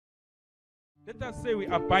Let us say we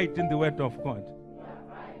abide in the word of God.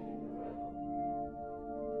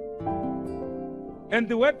 And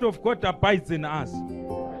the word of God abides in us.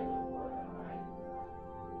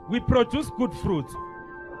 We produce good fruit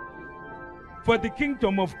for the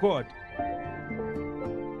kingdom of God.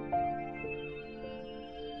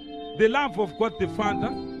 The love of God the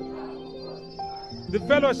Father, the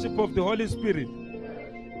fellowship of the Holy Spirit,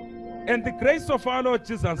 and the grace of our Lord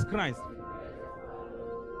Jesus Christ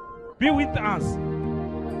be with us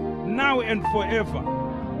now and forever.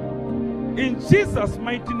 In Jesus'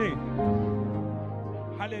 mighty name.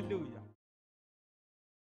 Hallelujah.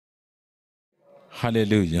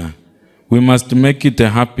 Hallelujah. We must make it a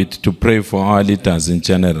habit to pray for our leaders in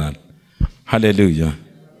general. Hallelujah.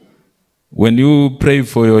 When you pray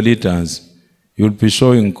for your leaders, you'll be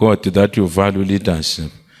showing God that you value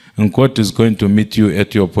leadership. And God is going to meet you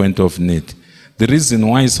at your point of need. The reason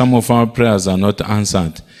why some of our prayers are not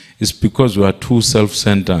answered is because we are too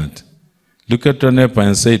self-centered. Look at your neighbor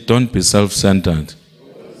and say, don't be self-centered.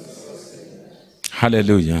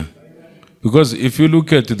 Hallelujah. Because if you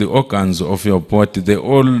look at the organs of your body, they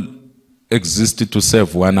all exist to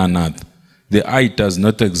serve one another. The eye does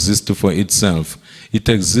not exist for itself. It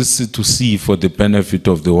exists to see for the benefit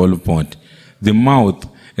of the whole body. The mouth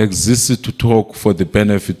exists to talk for the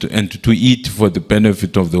benefit and to eat for the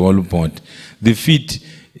benefit of the whole body. The feet,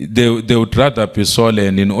 they would rather be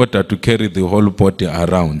swollen in order to carry the whole body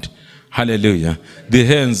around. Hallelujah. The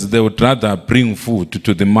hands, they would rather bring food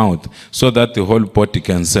to the mouth so that the whole body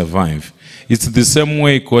can survive. It's the same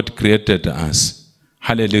way God created us.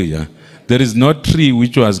 Hallelujah. There is no tree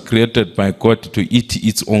which was created by God to eat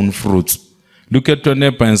its own fruits. Look at your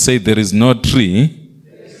neighbor and say, there is no tree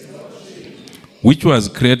which was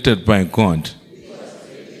created by God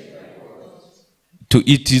to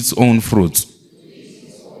eat its own fruits.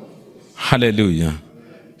 Hallelujah.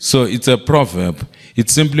 So it's a proverb. It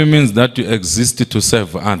simply means that you exist to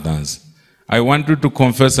serve others. I want you to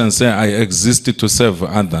confess and say, I exist to serve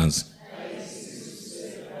others.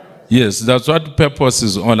 Yes, that's what purpose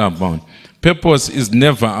is all about. Purpose is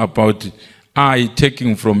never about I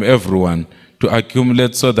taking from everyone to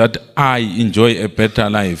accumulate so that I enjoy a better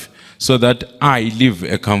life, so that I live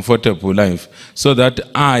a comfortable life, so that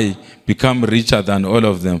I become richer than all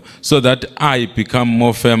of them, so that I become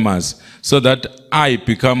more famous, so that I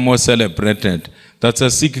become more celebrated. That's a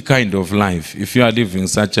sick kind of life if you are living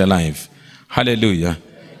such a life. Hallelujah.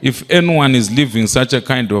 If anyone is living such a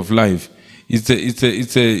kind of life,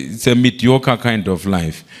 it's a mediocre kind of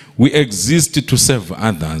life. We exist to serve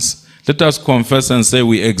others. Let us confess and say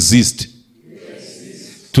we exist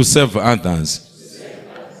to serve others.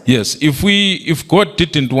 Yes, if God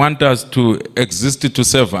didn't want us to exist to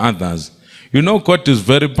serve others, you know God is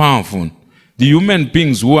very powerful. The human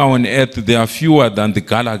beings who are on earth, they are fewer than the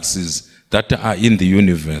galaxies that are in the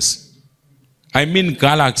universe. I mean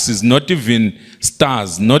galaxies, not even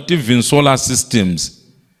stars, not even solar systems.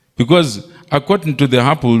 Because according to the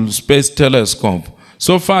Hubble Space Telescope,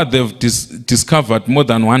 so far they've discovered more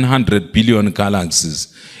than 100 billion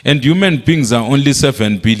galaxies. And human beings are only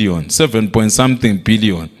 7 billion, 7-point-something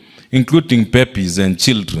billion, including babies and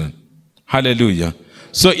children. Hallelujah.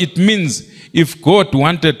 So it means if God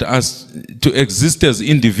wanted us to exist as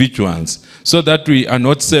individuals so that we are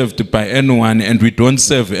not served by anyone and we don't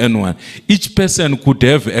serve anyone, each person could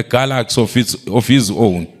have a galaxy of his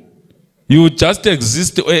own. You just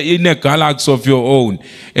exist in a galaxy of your own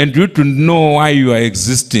and you don't know why you are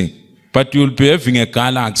existing, but you'll be having a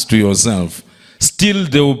galaxy to yourself. Still,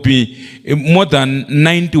 there will be more than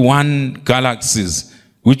 91 galaxies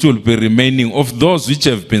which will be remaining of those which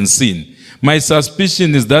have been seen. My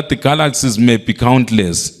suspicion is that the galaxies may be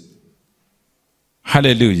countless.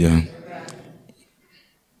 Hallelujah.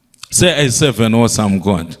 Say, I serve an awesome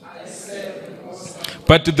God.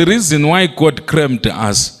 But the reason why God crammed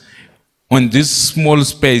us on this small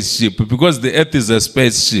spaceship, because the earth is a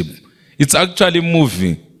spaceship, it's actually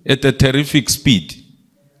moving at a terrific speed.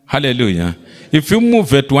 Hallelujah. If you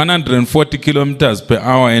move at 140 kilometers per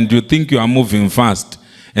hour and you think you are moving fast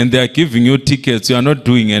and they are giving you tickets, you are not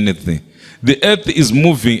doing anything. The earth is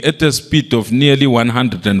moving at a speed of nearly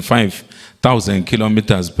 105,000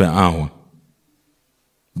 kilometers per hour.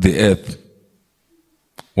 The earth.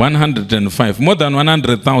 105, more than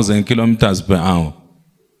 100,000 kilometers per hour.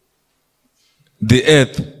 The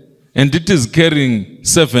earth. And it is carrying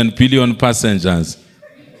 7 billion passengers.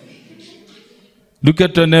 Look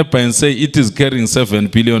at your neighbor and say, it is carrying 7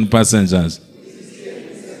 billion passengers.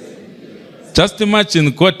 Just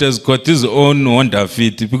imagine God has got his own Honda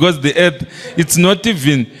Fit, because the earth, it's not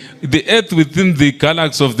even, the earth within the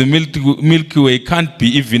galaxy of the Milky Way can't be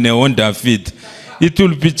even a Honda Fit. It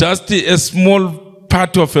will be just a small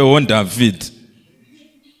part of a wonder feet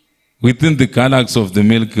within the galaxy of the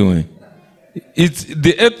Milky Way.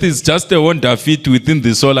 The Earth is just a wonder feet within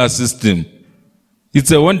the solar system.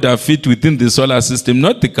 It's a wonder feet within the solar system,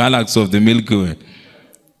 not the galaxy of the Milky Way.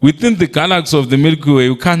 Within the galaxy of the Milky Way,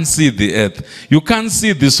 you can't see the Earth. You can't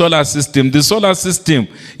see the solar system. The solar system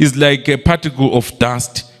is like a particle of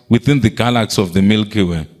dust within the galaxy of the Milky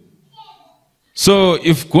Way. So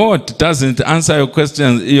if God doesn't answer your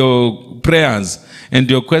questions, your prayers and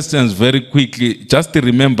your questions very quickly, just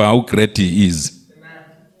remember how great He is.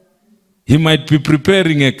 He might be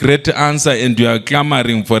preparing a great answer and you are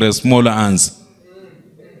clamoring for a smaller answer.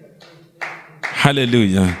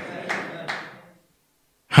 Hallelujah.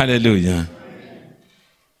 Hallelujah.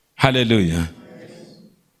 Hallelujah.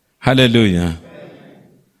 Hallelujah.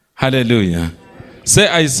 Hallelujah. Say,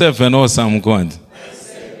 I serve an awesome God.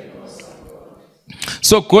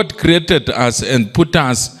 So God created us and put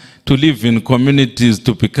us to live in communities,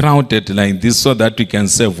 to be crowded like this so that we can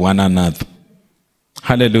serve one another.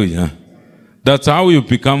 Hallelujah. That's how you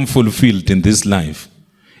become fulfilled in this life.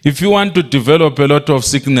 If you want to develop a lot of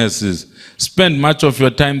sicknesses, spend much of your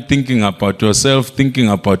time thinking about yourself, thinking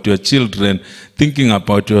about your children, thinking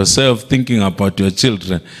about yourself, thinking about your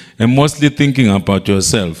children, and mostly thinking about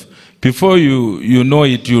yourself. Before you know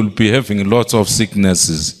it, you'll be having lots of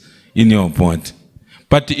sicknesses in your body.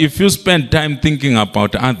 But if you spend time thinking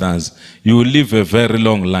about others, you will live a very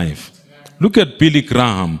long life. Look at Billy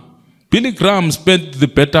Graham. Billy Graham spent the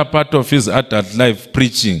better part of his adult life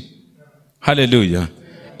preaching. Hallelujah.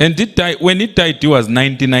 And when he died, he was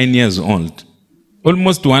 99 years old.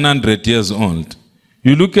 Almost 100 years old.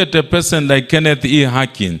 You look at a person like Kenneth E.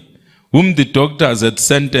 Hagin, whom the doctors had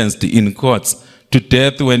sentenced in courts to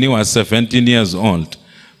death when he was 17 years old.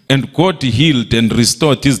 And God healed and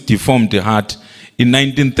restored his deformed heart in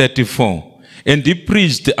 1934. And he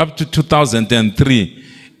preached up to 2003.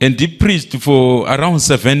 And he preached for around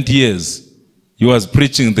 70 years. He was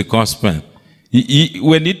preaching the gospel.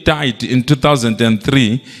 When he died in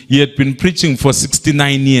 2003, he had been preaching for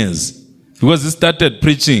 69 years. Because he started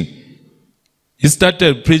preaching. He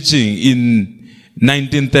started preaching in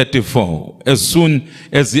 1934. As soon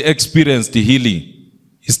as he experienced healing,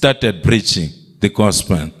 he started preaching the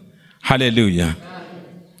gospel. Hallelujah.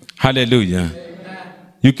 Hallelujah.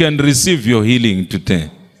 You can receive your healing today.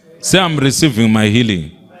 Say, I'm receiving my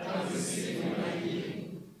healing.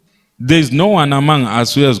 There is no one among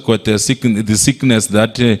us who has got the sickness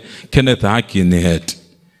that Kenneth Hagin had.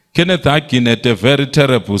 Kenneth Hagin had a very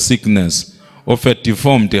terrible sickness of a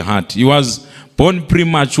deformed heart. He was born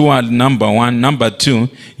premature, number one. Number two,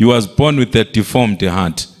 he was born with a deformed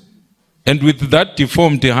heart. And with that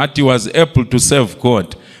deformed heart, he was able to serve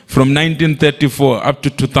God from 1934 up to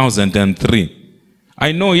 2003.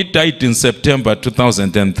 I know he died in September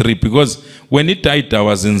 2003 because when he died, I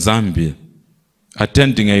was in Zambia,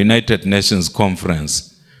 attending a United Nations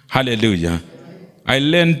conference. Hallelujah. I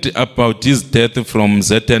learned about his death from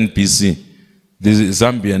ZNBC, the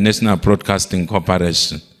Zambia National Broadcasting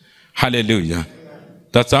Corporation. Hallelujah.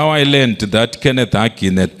 That's how I learned that Kenneth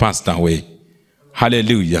Hagin had passed away.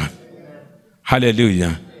 Hallelujah.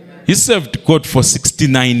 Hallelujah. He served God for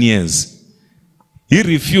 69 years. He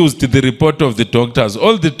refused the report of the doctors.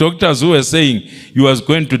 All the doctors who were saying he was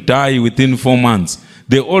going to die within 4 months,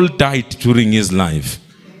 they all died during his life.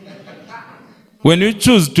 When you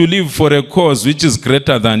choose to live for a cause which is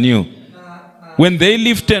greater than you, when they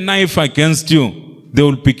lift a knife against you, they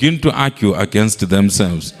will begin to argue against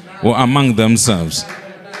themselves or among themselves.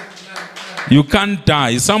 You can't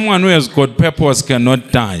die. Someone who has got purpose cannot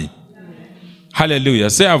die. Hallelujah.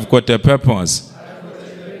 Say, I've got a purpose.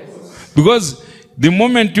 Because the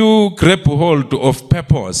moment you grab hold of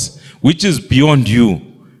purpose which is beyond you,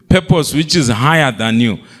 purpose which is higher than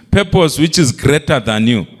you, purpose which is greater than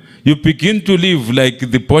you, you begin to live like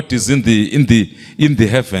the bodies in the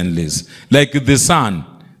heavenlies, like the sun.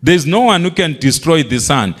 There is no one who can destroy the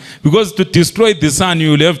sun, because to destroy the sun,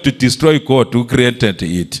 you will have to destroy God who created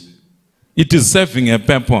it. It is serving a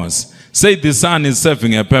purpose. Say, the sun is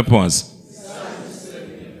serving a purpose.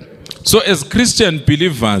 So as Christian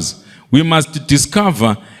believers, we must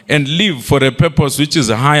discover and live for a purpose which is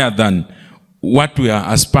higher than what we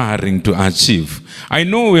are aspiring to achieve. I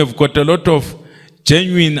know we have got a lot of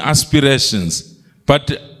genuine aspirations,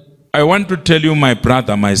 but I want to tell you, my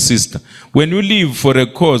brother, my sister, when you live for a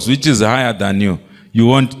cause which is higher than you, you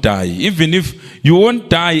won't die. Even if you won't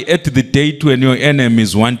die at the date when your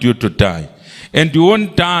enemies want you to die. And you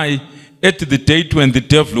won't die at the date when the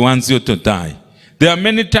devil wants you to die. There are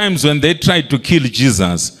many times when they tried to kill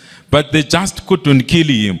Jesus, But they just couldn't kill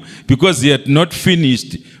him because he had not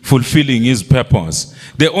finished fulfilling his purpose.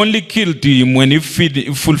 They only killed him when he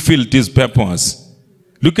fulfilled his purpose.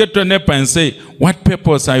 Look at your neighbor and say, what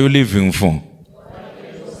purpose are you living for?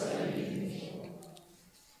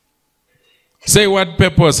 Say, what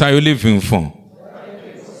purpose are you living for?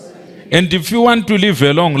 And if you want to live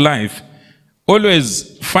a long life,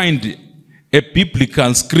 always find a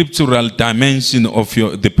biblical, scriptural dimension of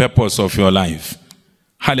the purpose of your life.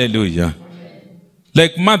 Hallelujah.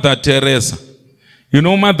 Like Mother Teresa. You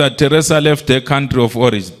know, Mother Teresa left her country of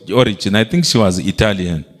origin. I think she was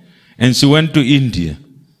Italian. And she went to India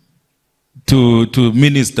to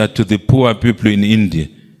minister to the poor people in India.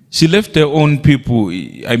 She left her own people.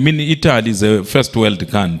 I mean, Italy is a first world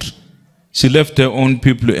country. She left her own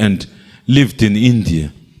people and lived in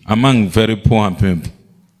India among very poor people.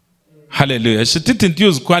 Hallelujah. She didn't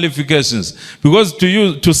use qualifications because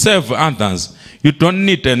to serve others, you don't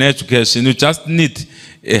need an education. You just need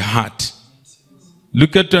a heart.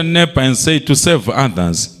 Look at your neighbor and say, to serve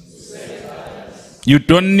others. You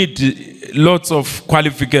don't need lots of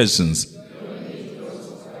qualifications.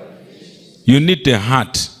 You need a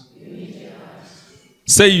heart.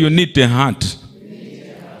 Say you need a heart.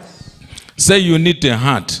 Say you need a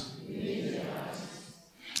heart.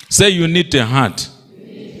 Say you need a heart.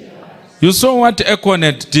 You saw what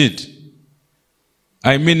Econet did.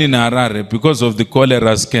 I mean in Harare, because of the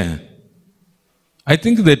cholera scare. I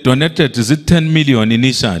think they donated, is it 10 million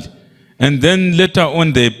initially? And then later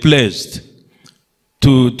on they pledged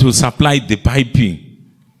to supply the piping,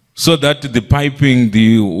 so that the piping,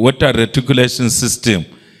 the water reticulation system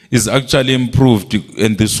is actually improved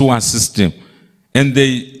in the sewer system. And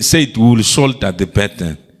they said we will shoulder the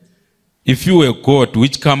burden. If you were God,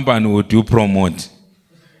 which company would you promote?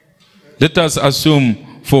 Let us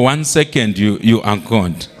assume for 1 second you are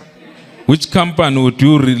God. Which company would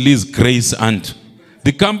you release grace unto?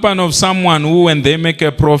 The company of someone who, when they make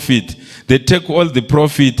a profit, they take all the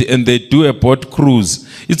profit and they do a boat cruise.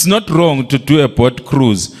 It's not wrong to do a boat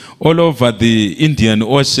cruise all over the Indian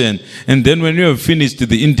Ocean. And then when you have finished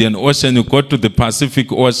the Indian Ocean, you go to the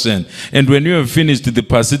Pacific Ocean. And when you have finished the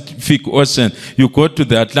Pacific Ocean, you go to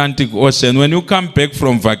the Atlantic Ocean. When you come back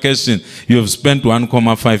from vacation, you have spent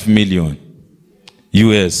 1.5 million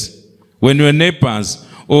US. When your neighbors,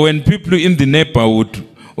 or when people in the neighborhood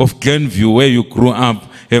of Glenview, where you grew up,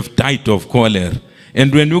 have died of cholera.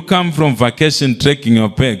 And when you come from vacation trekking your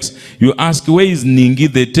bags, you ask, where is Ningi?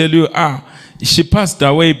 They tell you, she passed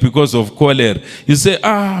away because of cholera. You say,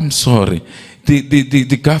 I'm sorry.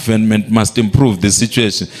 The government must improve the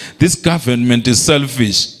situation. This government is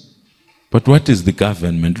selfish. But what is the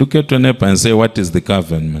government? Look at your neighbor and say, what is the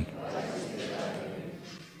government?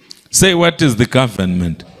 Say, what is the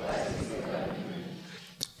government?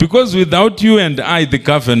 Because without you and I, the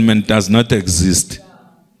government does not exist.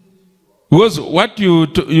 Because what you're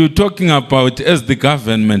talking about as the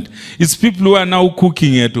government, it's people who are now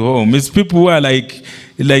cooking at home. It's people who are like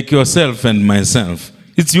yourself and myself.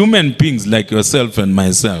 It's human beings like yourself and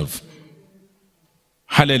myself.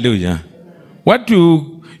 Hallelujah. What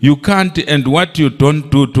you can't and what you don't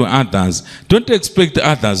do to others, don't expect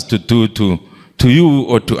others to do to you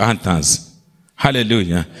or to others.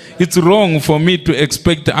 Hallelujah. It's wrong for me to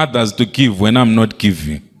expect others to give when I'm not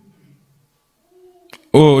giving.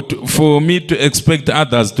 Or for me to expect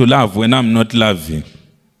others to love when I'm not loving.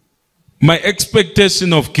 My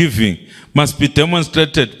expectation of giving must be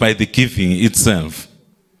demonstrated by the giving itself.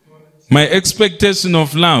 My expectation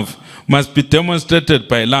of love must be demonstrated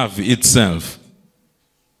by love itself.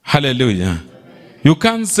 Hallelujah. You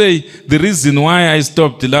can't say the reason why I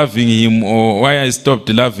stopped loving him or why I stopped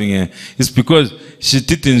loving her is because she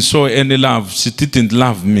didn't show any love. She didn't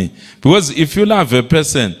love me. Because if you love a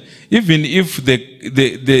person, even if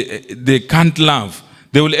they can't love,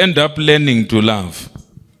 they will end up learning to love.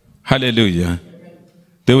 Hallelujah.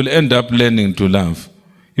 They will end up learning to love.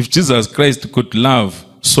 If Jesus Christ could love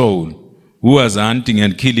Saul, who was hunting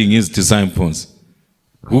and killing his disciples,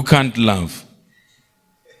 who can't love?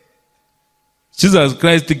 Jesus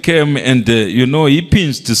Christ came and, he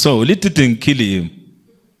pinched Saul. He didn't kill him.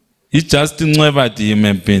 He just nevered him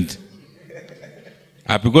a bit.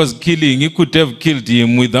 Because killing, he could have killed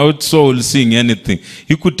him without Saul seeing anything.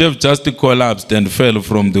 He could have just collapsed and fell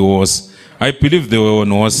from the horse. I believe they were on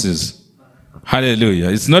horses. Hallelujah.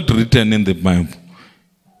 It's not written in the Bible.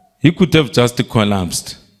 He could have just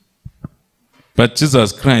collapsed. But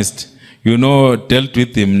Jesus Christ, dealt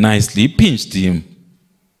with him nicely. He pinched him.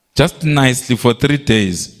 Just nicely for 3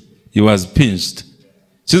 days, he was pinched.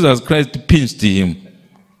 Jesus Christ pinched him.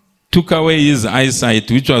 Took away his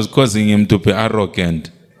eyesight, which was causing him to be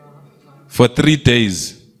arrogant. For 3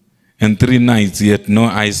 days. and 3 nights he had no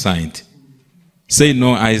eyesight. Say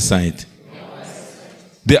no eyesight.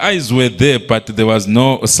 The eyes were there, but there was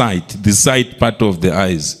no sight, the sight part of the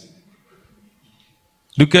eyes.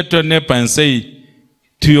 Look at your neighbor and say,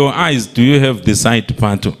 to your eyes, do you have the sight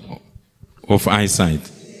part of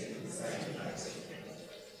eyesight?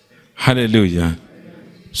 Hallelujah.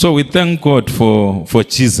 So we thank God for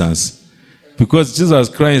Jesus, because Jesus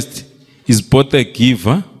Christ is both a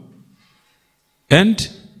giver and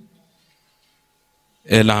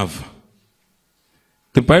a lover.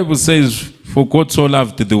 The Bible says, for God so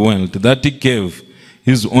loved the world that he gave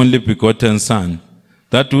his only begotten Son,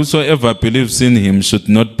 that whosoever believes in him should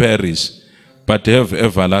not perish, but have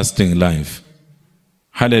everlasting life.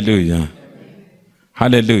 Hallelujah.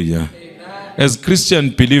 Hallelujah. As Christian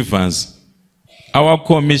believers, our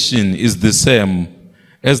commission is the same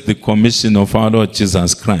as the commission of our Lord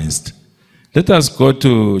Jesus Christ. Let us go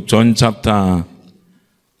to John chapter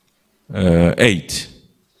 8.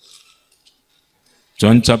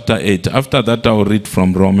 John chapter 8. After that, I will read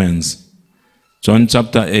from Romans. John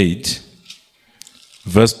chapter 8,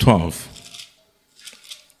 verse 12.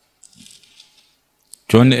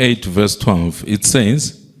 John 8, verse 12. It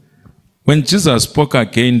says, when Jesus spoke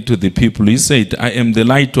again to the people, he said, I am the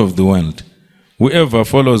light of the world. Whoever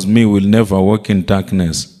follows me will never walk in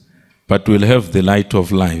darkness, but will have the light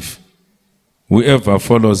of life. Whoever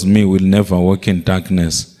follows me will never walk in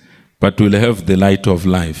darkness, but will have the light of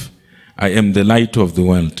life. I am the light of the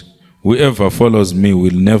world. Whoever follows me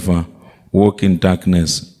will never walk in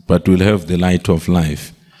darkness, but will have the light of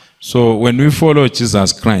life. So when we follow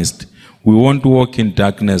Jesus Christ, we won't walk in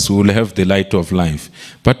darkness, we will have the light of life.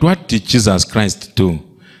 But what did Jesus Christ do?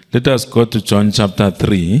 Let us go to John chapter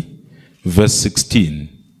 3, verse 16.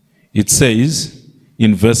 It says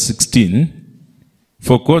in verse 16,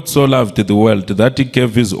 for God so loved the world that he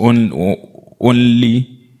gave his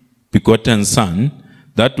only begotten Son,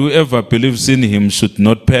 that whoever believes in him should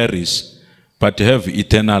not perish, but have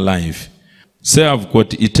eternal life. Say, I've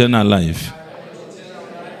got eternal life.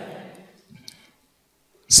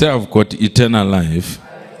 Say, I've got eternal life.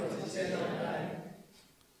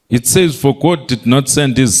 It says, for God did not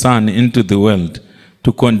send his Son into the world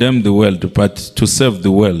to condemn the world, but to save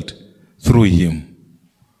the world through him.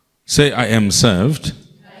 Say, I am saved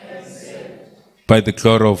by the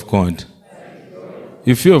glory of God.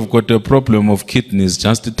 If you have got a problem of kidneys,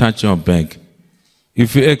 just touch your back.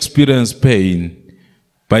 If you experience pain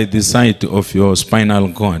by the side of your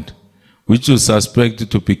spinal cord, which you suspect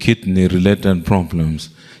to be kidney-related problems,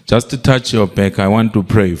 just touch your back. I want to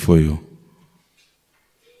pray for you.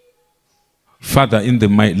 Father,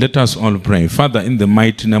 let us all pray. Father, in the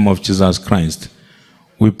mighty name of Jesus Christ,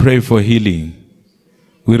 we pray for healing.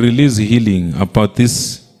 We release healing about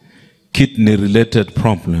this kidney-related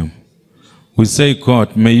problem. We say,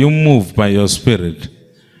 God, may you move by your Spirit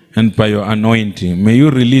and by your anointing. May you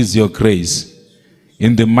release your grace.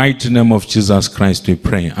 In the mighty name of Jesus Christ, we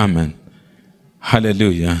pray. Amen.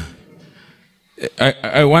 Hallelujah.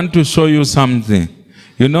 I want to show you something.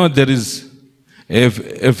 You know, there is a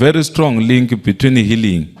very strong link between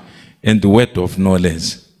healing and the word of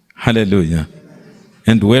knowledge. Hallelujah.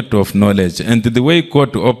 And word of knowledge. And the way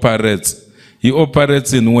God operates, he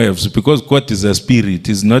operates in waves, because God is a spirit.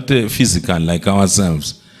 He's not physical like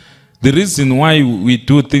ourselves. The reason why we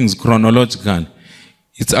do things chronological,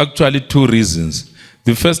 it's actually 2 reasons.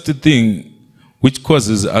 The first thing which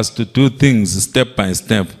causes us to do things step by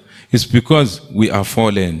step is because we are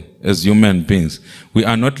fallen as human beings. We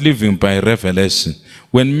are not living by revelation.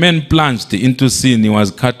 When man plunged into sin, he was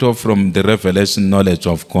cut off from the revelation knowledge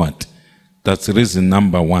of God. That's reason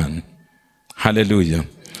number 1. Hallelujah.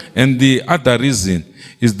 And the other reason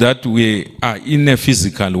is that we are in a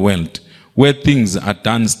physical world where things are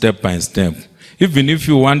done step by step. Even if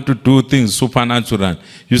you want to do things supernatural,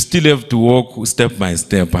 you still have to walk step by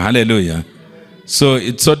step. Hallelujah. So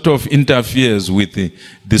it sort of interferes with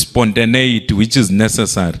the spontaneity which is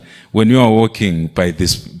necessary when you are walking by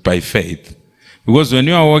faith. Because when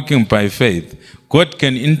you are walking by faith, God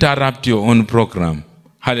can interrupt your own program.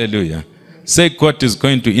 Hallelujah. Say, God is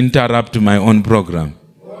going to interrupt my own program.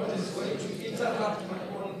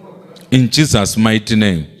 In Jesus' mighty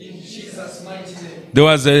name. There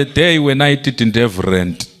was a day when I didn't have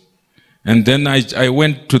rent. And then I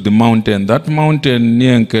went to the mountain, that mountain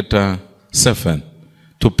near Nketa 7,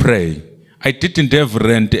 to pray. I didn't have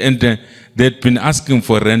rent, and they'd been asking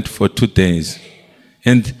for rent for 2 days.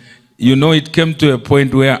 And you know, it came to a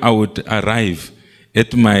point where I would arrive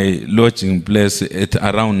at my lodging place at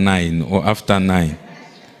around 9 or after 9,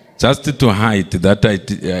 just to hide that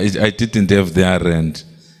I didn't have their rent.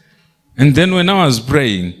 And then when I was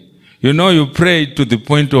praying, You know, you pray to the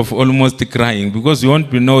point of almost crying because you won't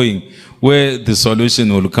be knowing where the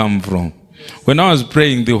solution will come from. When I was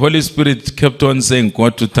praying, the Holy Spirit kept on saying, go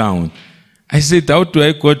to town. I said, how do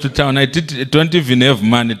I go to town? I don't even have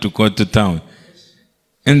money to go to town.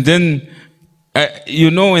 And then, you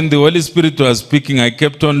know, when the Holy Spirit was speaking, I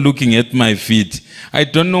kept on looking at my feet. I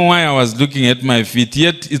don't know why I was looking at my feet,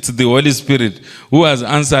 yet it's the Holy Spirit who was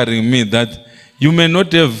answering me that you may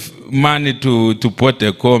not have money to pot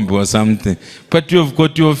a comb or something, but you've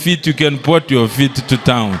got your feet, you can pot your feet to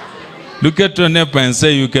town. Look at your neighbor and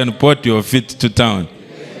say, you can pot your feet to town.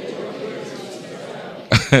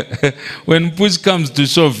 When push comes to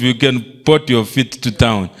shove, you can pot your feet to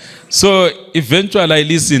town. So eventually I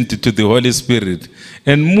listened to the Holy Spirit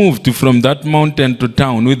and moved from that mountain to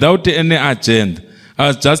town without any agenda. I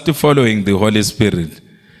was just following the Holy Spirit.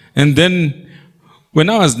 And then when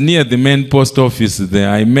I was near the main post office there,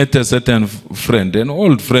 I met a certain friend, an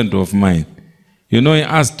old friend of mine. You know, he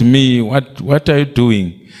asked me, what are you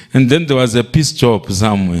doing? And then there was a peace job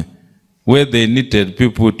somewhere where they needed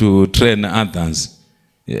people to train others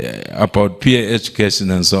about peer education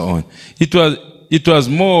and so on. It was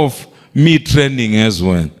more of me training as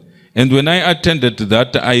well. And when I attended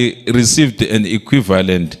that, I received an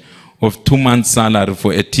equivalent of 2 months' salary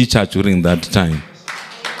for a teacher during that time.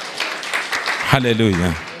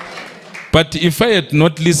 Hallelujah. But if I had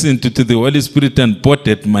not listened to the Holy Spirit and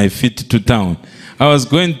potted my feet to town, I was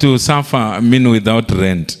going to suffer, without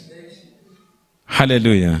rent.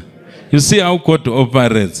 Hallelujah. You see how God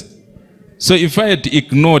operates. So if I had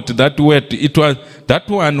ignored that word, that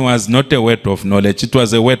one was not a word of knowledge, it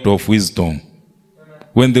was a word of wisdom.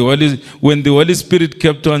 When the Holy Spirit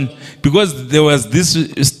kept on, because there was this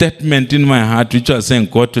statement in my heart which was saying,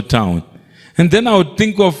 go to town. And then I would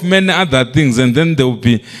think of many other things, and then there would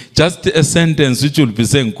be just a sentence which would be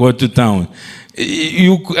saying, go to town.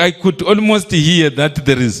 I could almost hear that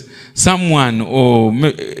there is someone, or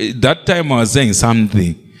that time I was saying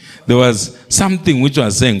something. There was something which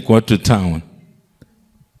was saying, go to town.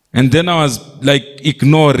 And then I was like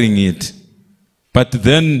ignoring it. But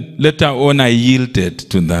then later on I yielded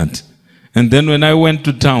to that. And then when I went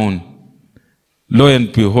to town, lo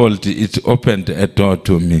and behold, it opened a door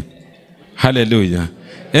to me. Hallelujah.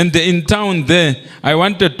 And in town there, I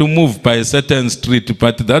wanted to move by a certain street,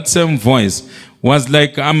 but that same voice was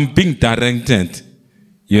like, I'm being directed,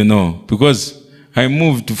 you know, because I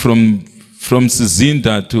moved from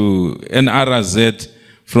Sizinda to NRZ,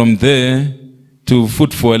 from there to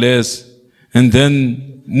Footfallers, and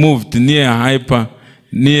then moved near Hyper,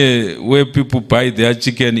 near where people buy their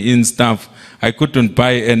chicken in stuff. I couldn't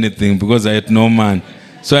buy anything because I had no man.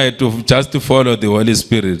 So I had to just follow the Holy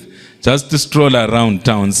Spirit. Just to stroll around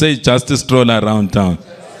town. Say, just to stroll around town.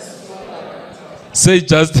 Say,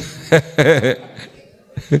 just.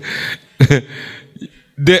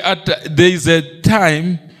 There is a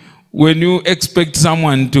time when you expect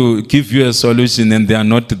someone to give you a solution and they are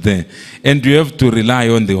not there. And you have to rely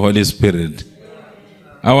on the Holy Spirit.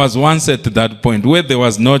 I was once at that point where there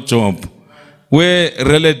was no job. Where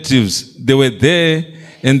relatives, they were there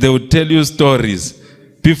and they would tell you stories.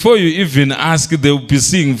 Before you even ask, they will be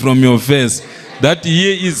seeing from your face that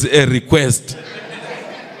here is a request.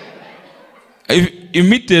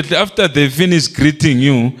 Immediately after they finish greeting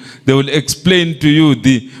you, they will explain to you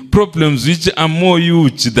the problems which are more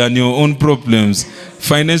huge than your own problems,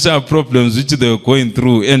 financial problems which they are going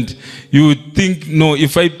through. And you would think, no,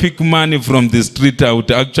 if I pick money from the street, I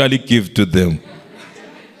would actually give to them.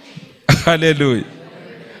 Hallelujah.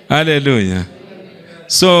 Hallelujah.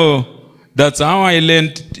 So, that's how I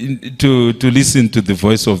learned to listen to the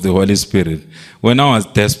voice of the Holy Spirit when I was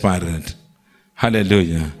desperate.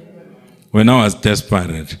 Hallelujah. When I was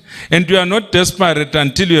desperate. And you are not desperate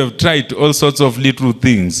until you have tried all sorts of little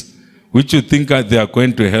things which you think they are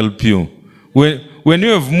going to help you. When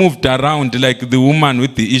you have moved around like the woman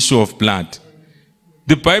with the issue of blood,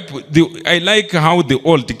 the Bible, I like how the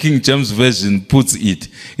old King James Version puts it.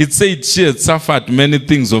 It said she had suffered many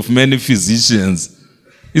things of many physicians.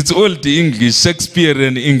 It's old English,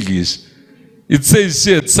 Shakespearean English. It says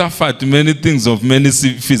she had suffered many things of many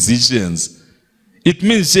physicians. It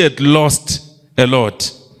means she had lost a lot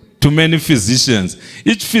to many physicians.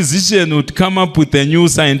 Each physician would come up with a new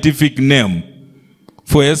scientific name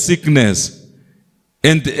for a sickness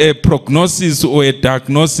and a prognosis or a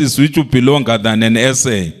diagnosis which would be longer than an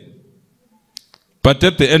essay. But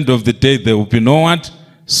at the end of the day, there will be no what?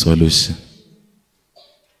 Solution.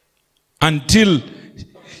 Until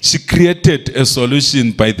she created a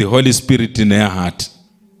solution by the Holy Spirit in her heart.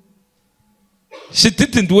 She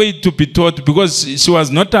didn't wait to be taught because she was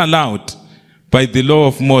not allowed by the law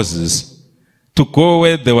of Moses to go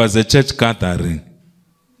where there was a church gathering.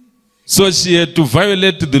 So she had to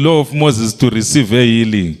violate the law of Moses to receive her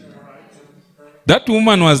healing. That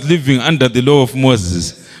woman was living under the law of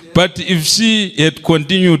Moses. But if she had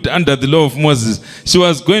continued under the law of Moses, she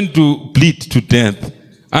was going to bleed to death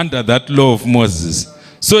under that law of Moses.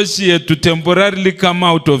 So she had to temporarily come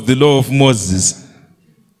out of the law of Moses.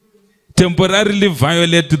 Temporarily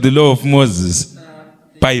violate the law of Moses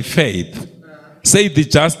by faith. Say, the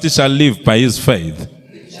just shall live by his faith.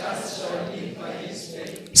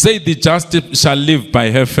 Say, the just shall live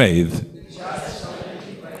by her faith.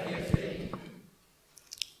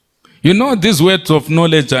 You know, these words of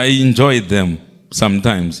knowledge, I enjoy them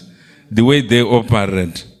sometimes, the way they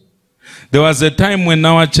operate. There was a time when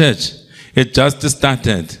our church had just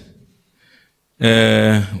started.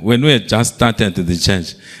 When we had just started the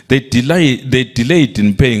church, they delayed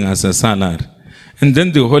in paying us a salary. And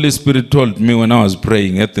then the Holy Spirit told me when I was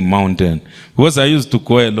praying at the mountain, because I used to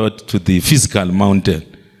go a lot to the physical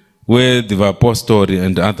mountain, where the apostle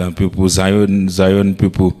and other people, Zion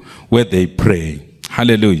people, where they pray.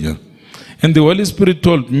 Hallelujah. And the Holy Spirit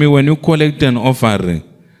told me, when you collect an offering,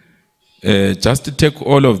 just take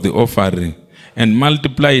all of the offering and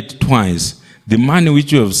multiply it twice. The money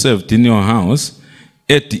which you have saved in your house,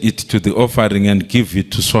 add it to the offering and give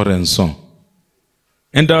it to so and so.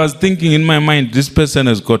 And I was thinking in my mind, this person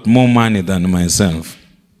has got more money than myself.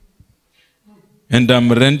 And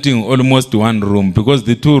I'm renting almost one room, because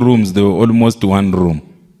the 2 rooms, they were almost one room.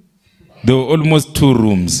 They were almost 2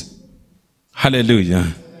 rooms.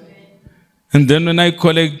 Hallelujah. And then when I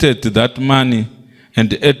collected that money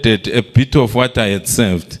and added a bit of what I had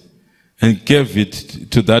saved and gave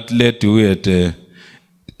it to that lady who had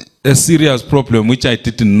a serious problem which I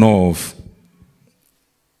didn't know of,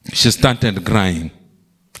 she started crying.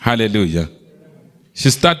 Hallelujah. She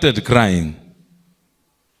started crying.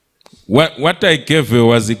 What I gave her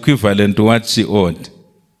was equivalent to what she owed.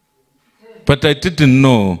 But I didn't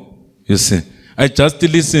know, you see. I just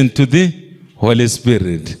listened to the Holy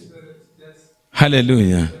Spirit.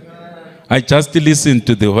 Hallelujah. I just listened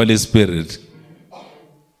to the Holy Spirit.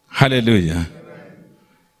 Hallelujah.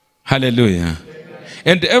 Hallelujah.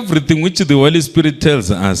 And everything which the Holy Spirit tells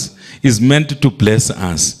us is meant to bless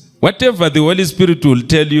us. Whatever the Holy Spirit will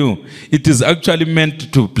tell you, it is actually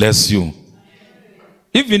meant to bless you.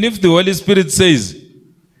 Even if the Holy Spirit says,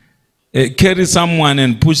 carry someone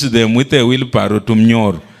and push them with a wheelbarrow to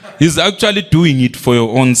Mnyor, He's actually doing it for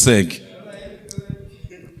your own sake.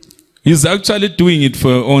 He's actually doing it for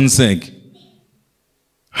your own sake.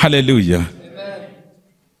 Hallelujah. Amen.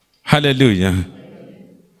 Hallelujah.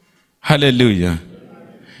 Hallelujah.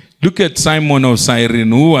 Look at Simon of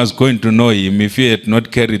Cyrene, who was going to know him if he had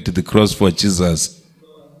not carried the cross for Jesus.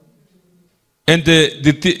 And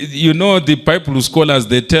the Bible scholars,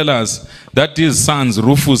 they tell us that his sons,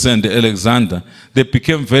 Rufus and Alexander, they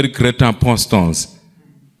became very great apostles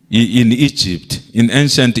in Egypt, in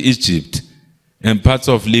ancient Egypt, and parts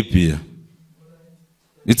of Libya.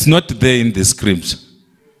 It's not there in the scripture,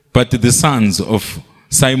 but the sons of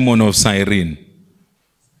Simon of Cyrene,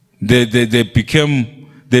 they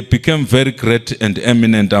became very great and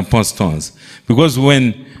eminent apostles. Because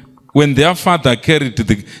when their father carried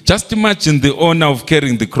just imagine the honor of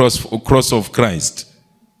carrying the cross of Christ.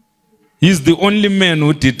 He's the only man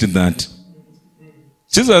who did that.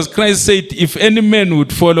 Jesus Christ said, if any man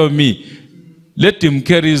would follow me, let him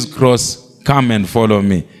carry his cross, come and follow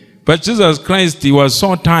me. But Jesus Christ, he was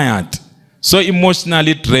so tired, so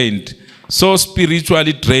emotionally drained, so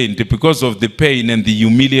spiritually drained because of the pain and the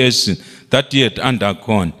humiliation that he had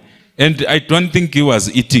undergone. And I don't think he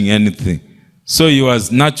was eating anything. So he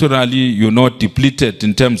was naturally, depleted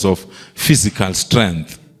in terms of physical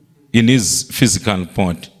strength in his physical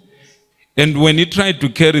body. And when he tried to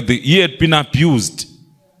carry he had been abused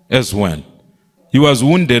as well. He was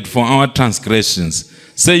wounded for our transgressions.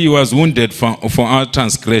 Say, he was wounded for our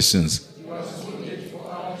transgressions. He was wounded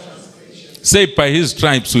for our transgressions. Say, by his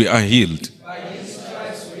stripes we are healed. By his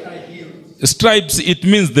stripes we are healed. Stripes, it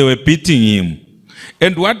means they were beating him.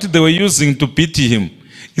 And what they were using to beat him,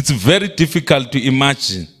 it's very difficult to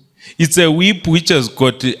imagine. It's a whip which has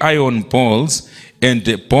got iron balls and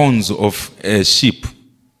bones of a sheep.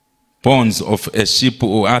 Bones of a sheep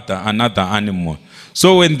or another animal.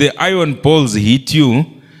 So when the iron balls hit you,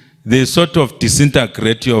 they sort of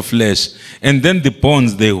disintegrate your flesh. And then the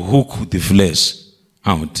bones, they hook the flesh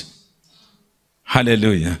out.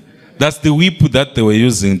 Hallelujah. That's the whip that they were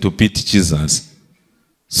using to beat Jesus.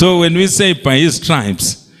 So when we say by his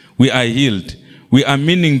stripes, we are healed, we are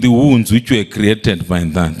meaning the wounds which were created by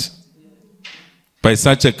that. By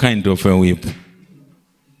such a kind of a whip.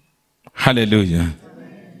 Hallelujah.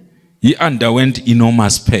 He underwent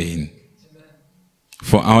enormous pain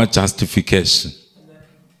for our justification.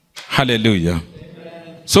 Hallelujah.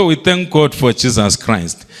 So we thank God for Jesus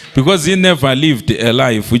Christ, because he never lived a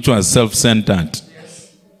life which was self-centered.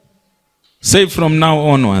 Say from now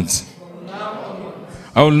onwards,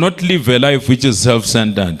 I will not live a life which is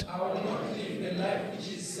self-centered.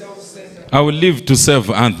 I will live to serve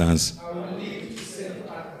others.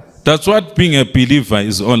 That's what being a believer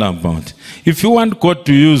is all about. If you want God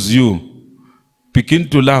to use you, begin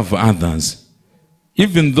to love others.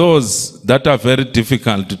 Even those that are very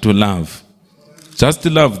difficult to love. Just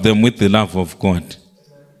love them with the love of God.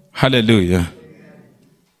 Hallelujah.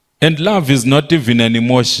 And love is not even an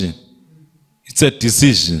emotion. It's a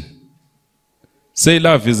decision. Say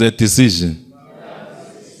love is a decision.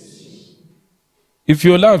 If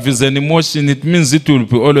your love is an emotion, it means it will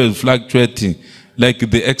be always fluctuating like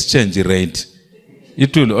the exchange rate.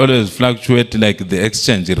 It will always fluctuate like the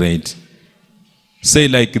exchange rate. Say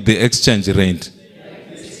like the exchange rate.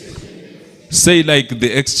 Say like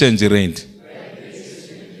the exchange rate.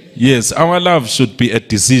 Yes, our love should be a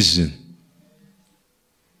decision.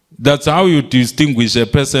 That's how you distinguish a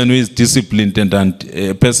person who is disciplined and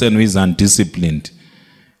a person who is undisciplined.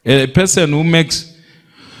 A person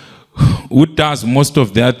who does most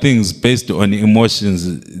of their things based on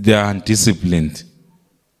emotions, they are undisciplined.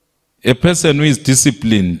 A person who is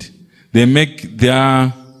disciplined, they make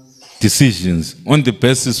their decisions on the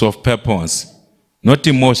basis of purpose, not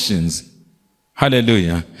emotions.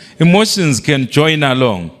 Hallelujah. Emotions can join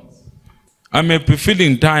along. I may be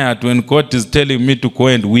feeling tired when God is telling me to go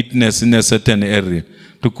and witness in a certain area,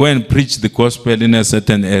 to go and preach the gospel in a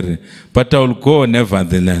certain area, but I will go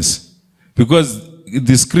nevertheless. Because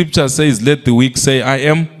the scripture says, let the weak say, I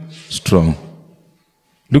am strong.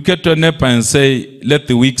 Look at your neighbor and say, let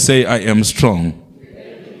the weak say, I am strong.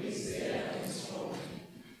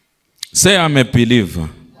 Say, I'm a believer.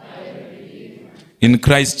 In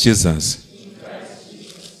Christ Jesus.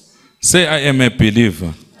 Say, I am a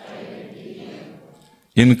believer.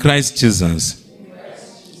 In Christ Jesus.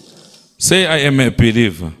 Say, I am a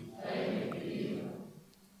believer.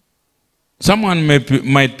 Someone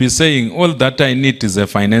might be saying, all that I need is a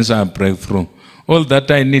financial breakthrough. All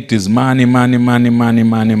that I need is money, money, money, money,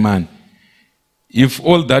 money, money. If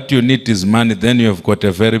all that you need is money, then you have got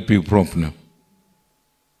a very big problem.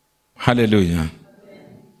 Hallelujah.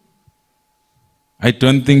 I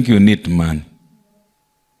don't think you need money.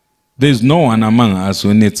 There is no one among us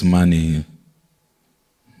who needs money here.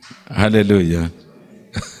 Hallelujah.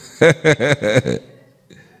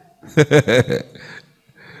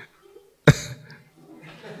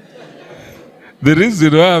 The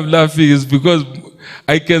reason why I'm laughing is because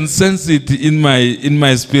I can sense it in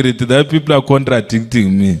my spirit that people are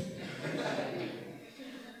contradicting me.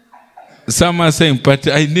 Some are saying, but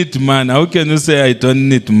I need man. How can you say I don't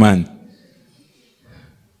need man?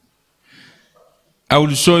 I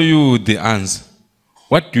will show you the answer.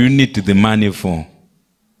 What do you need the money for?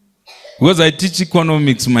 Because I teach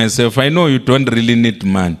economics myself, I know you don't really need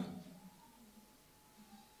money.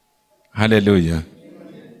 Hallelujah.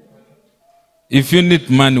 If you need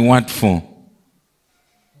money, what for?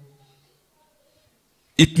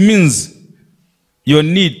 It means your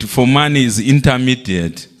need for money is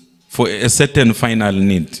intermediate for a certain final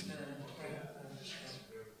need.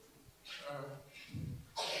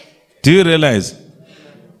 Do you realize?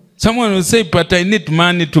 Someone will say, but I need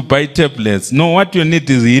money to buy tablets. No, what you need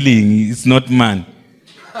is healing. It's not money.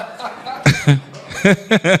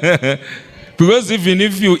 Because even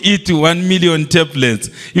if you eat 1 million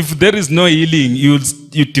tablets, if there is no healing, you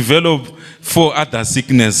develop 4 other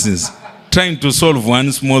sicknesses. Trying to solve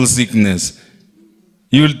one small sickness.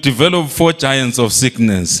 You will develop 4 giants of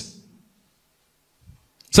sickness.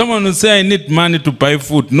 Someone will say, I need money to buy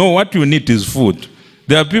food. No, what you need is food.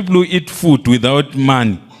 There are people who eat food without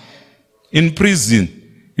money. In prison,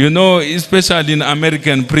 you know, especially in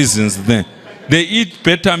American prisons, they eat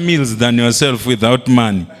better meals than yourself without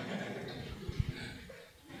money.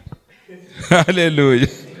 Hallelujah.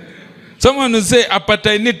 Someone will say, but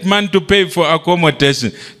I need money to pay for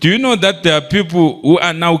accommodation. Do you know that there are people who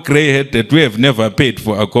are now gray-headed who have never paid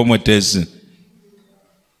for accommodation?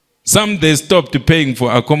 Some, they stopped paying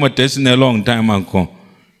for accommodation a long time ago.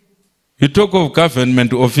 You talk of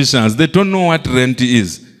government officials, they don't know what rent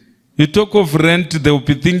is. You talk of rent, they will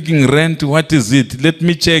be thinking, rent, what is it? Let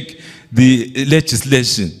me check the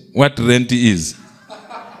legislation, what rent is.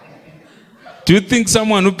 Do you think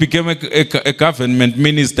someone who became a government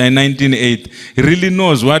minister in 1908 really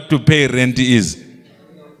knows what to pay rent is?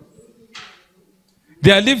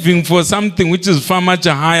 They are living for something which is far much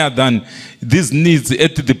higher than these needs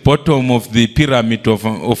at the bottom of the pyramid of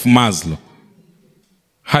Maslow.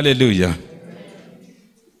 Hallelujah.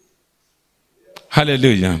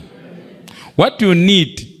 Hallelujah. What you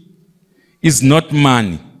need is not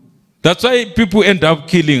money. That's why people end up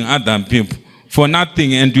killing other people for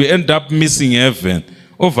nothing, and you end up missing heaven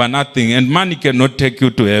over nothing, and money cannot take you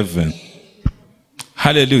to heaven.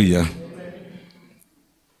 Hallelujah.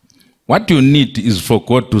 What you need is for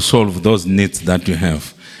God to solve those needs that you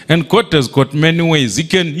have. And God has got many ways. He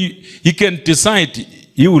can decide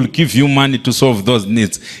He will give you money to solve those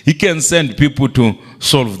needs. He can send people to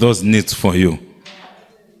solve those needs for you.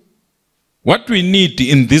 What we need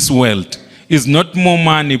in this world is not more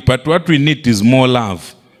money, but what we need is more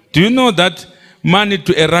love. Do you know that money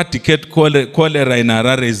to eradicate cholera in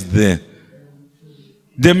Harare is there?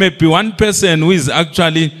 There may be one person who is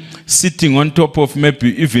actually sitting on top of maybe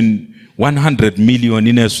even 100 million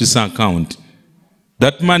in a Swiss account.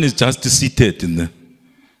 That man is just seated in there.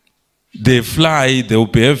 They fly, they will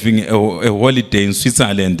be having a holiday in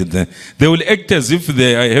Switzerland. They will act as if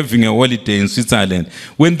they are having a holiday in Switzerland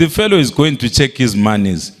when the fellow is going to check his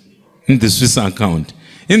monies in the Swiss account.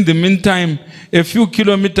 In the meantime, a few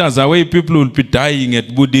kilometers away, people will be dying at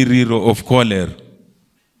Budiriro of cholera.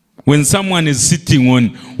 When someone is sitting on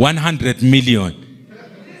 100 million,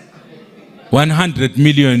 100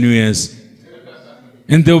 million US,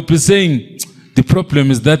 and they will be saying, the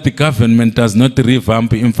problem is that the government does not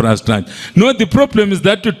revamp infrastructure. No, the problem is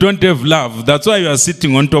that you don't have love. That's why you are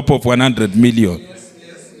sitting on top of 100 million. Yes.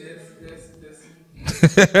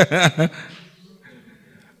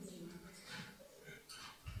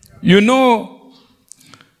 You know,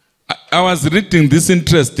 I was reading this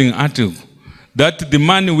interesting article that the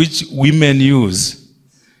money which women use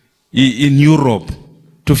in Europe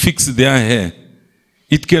to fix their hair,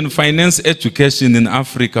 it can finance education in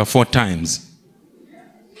Africa 4 times.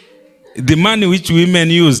 The money which women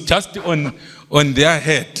use just on their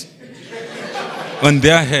head,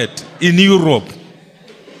 in Europe,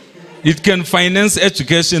 it can finance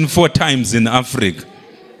education 4 times in Africa,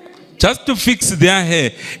 just to fix their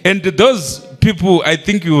hair. And those people, I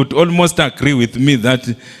think you would almost agree with me that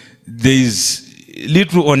there is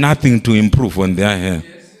little or nothing to improve on their hair.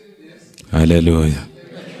 Yes. Hallelujah.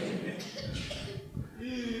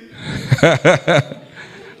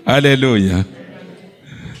 Hallelujah.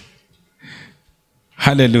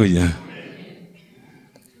 Hallelujah.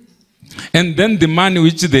 And then the money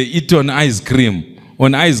which they eat on ice cream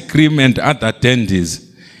and other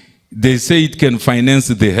candies, they say it can finance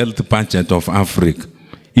the health budget of Africa.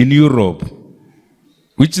 In Europe,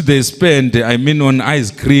 which they spend, on ice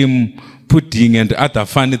cream, pudding, and other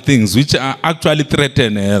funny things, which are actually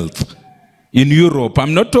threaten health. In Europe,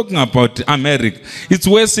 I'm not talking about America. It's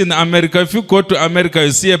worse in America. If you go to America,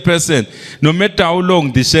 you see a person, no matter how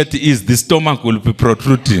long the shirt is, the stomach will be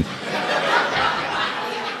protruding.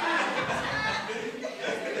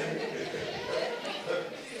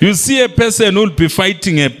 You see a person who will be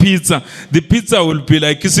fighting a pizza, the pizza will be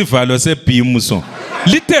like isivalo sepimuso.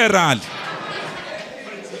 Literally.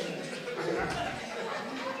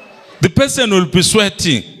 The person will be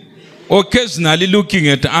sweating, occasionally looking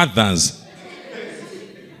at others.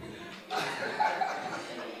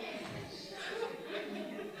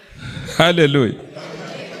 Hallelujah.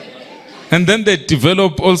 And then they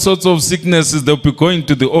develop all sorts of sicknesses. They'll be going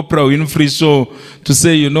to the Oprah Winfrey show to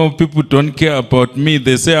say, people don't care about me.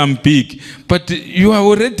 They say I'm big. But you are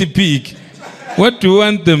already big. What do you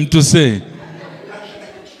want them to say?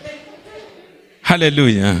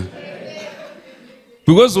 Hallelujah.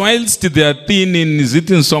 Because whilst they are thin in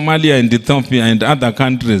Somalia and Ethiopia and other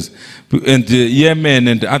countries, and Yemen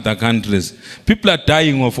and other countries, people are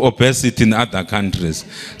dying of obesity in other countries.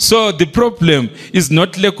 So the problem is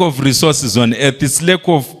not lack of resources on earth, it's lack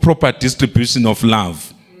of proper distribution of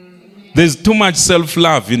love. There's too much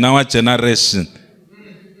self-love in our generation.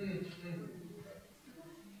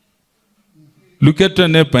 Look at your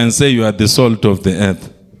neighbor and say, you are the salt of the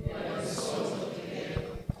earth.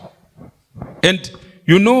 And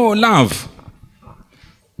love,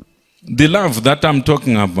 the love that I'm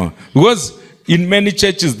talking about. Because in many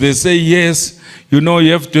churches they say, yes, you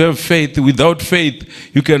have to have faith. Without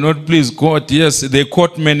faith, you cannot please God. Yes, they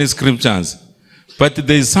quote many scriptures. But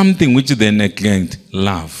there is something which they neglect,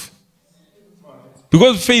 love.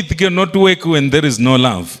 Because faith cannot work when there is no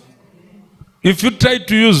love. If you try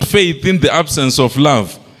to use faith in the absence of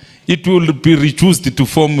love, it will be reduced to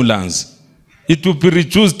formulas. It will be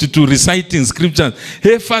reduced to reciting scriptures.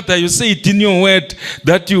 Hey, Father, you say it in your word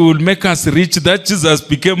that you will make us rich, that Jesus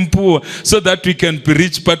became poor so that we can be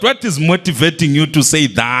rich. But what is motivating you to say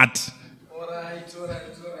that? All right.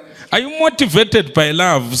 Are you motivated by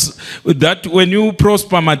love that when you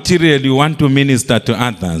prosper materially, you want to minister to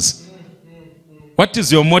others? What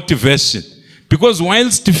is your motivation? Because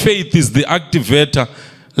whilst faith is the activator,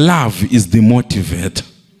 love is the motivator.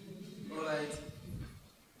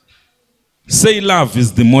 Say love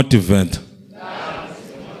is the motivator.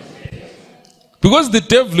 Because the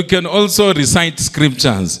devil can also recite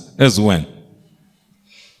scriptures as well.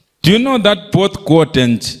 Do you know that both God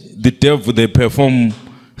and the devil, they perform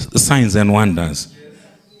signs and wonders?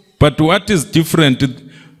 But what is different,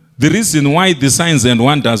 the reason why the signs and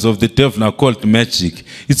wonders of the devil are called magic,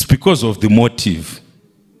 it's because of the motive.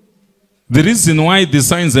 The reason why the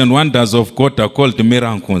signs and wonders of God are called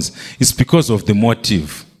miracles is because of the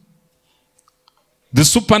motive. The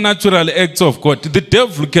supernatural acts of God, the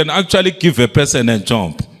devil can actually give a person a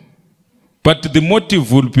job, but the motive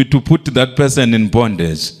will be to put that person in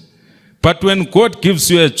bondage. But when God gives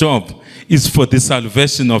you a job, it's for the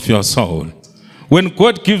salvation of your soul. When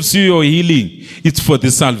God gives you your healing, it's for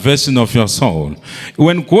the salvation of your soul.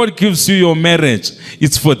 When God gives you your marriage,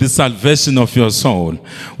 it's for the salvation of your soul.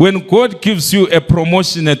 When God gives you a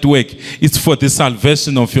promotion at work, it's for the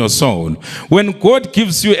salvation of your soul. When God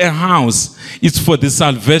gives you a house, it's for the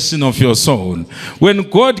salvation of your soul. When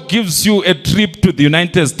God gives you a trip to the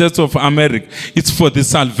United States of America, it's for the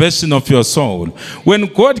salvation of your soul. When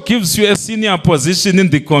God gives you a senior position in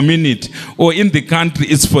the community or in the country,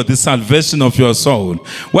 it's for the salvation of your soul.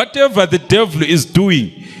 Whatever the devil is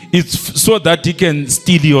doing, it's so that he can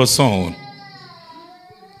steal your soul.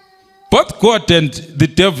 Both God and the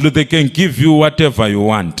devil, they can give you whatever you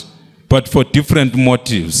want, but for different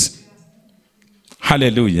motives.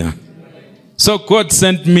 Hallelujah. So God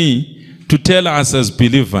sent me to tell us as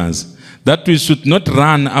believers that we should not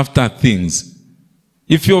run after things.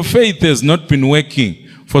 If your faith has not been working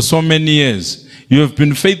for so many years, you have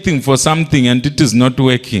been faithing for something and it is not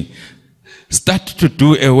working, start to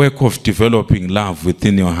do a work of developing love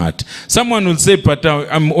within your heart. Someone will say, but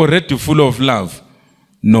I'm already full of love.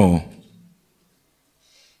 No.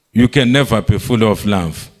 You can never be full of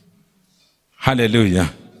love.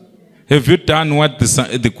 Hallelujah. Have you done what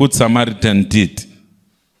the Good Samaritan did?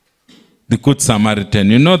 The Good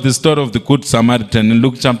Samaritan. You know the story of the Good Samaritan in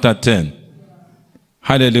Luke chapter 10.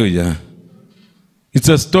 Hallelujah. It's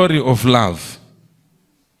a story of love.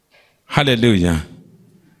 Hallelujah.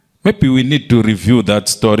 Maybe we need to review that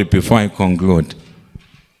story before I conclude.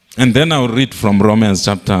 And then I'll read from Romans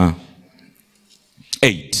chapter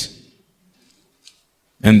 8.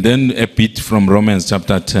 And then a bit from Romans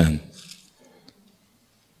chapter 10.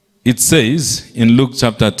 It says in Luke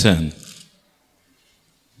chapter 10,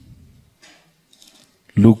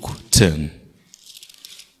 Luke 10,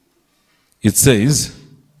 it says,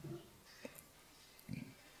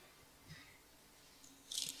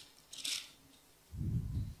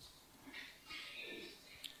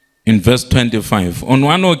 in verse 25, on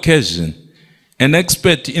one occasion, an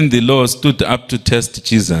expert in the law stood up to test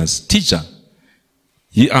Jesus. Teacher,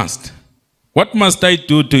 he asked, what must I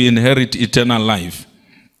do to inherit eternal life?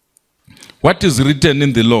 What is written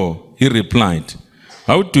in the law? He replied,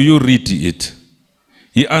 how do you read it?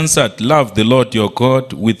 He answered, love the Lord your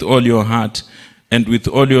God with all your heart and with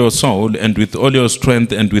all your soul and with all your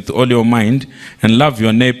strength and with all your mind, and love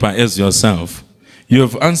your neighbor as yourself. You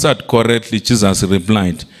have answered correctly, Jesus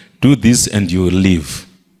replied. Do this and you will live.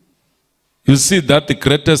 You see that the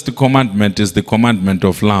greatest commandment is the commandment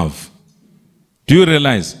of love. Do you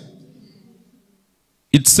realize?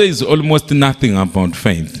 It says almost nothing about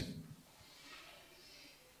faith.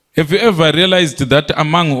 Have you ever realized that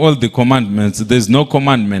among all the commandments, there's no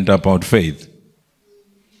commandment about faith?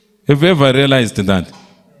 Have you ever realized that?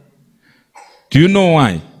 Do you know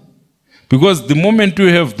why? Because the moment you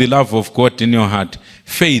have the love of God in your heart,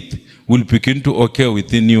 faith will begin to occur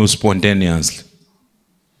within you spontaneously.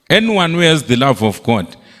 Anyone who has the love of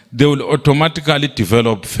God, they will automatically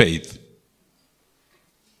develop faith.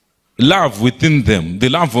 Love within them, the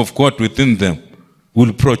love of God within them,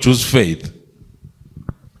 will produce faith.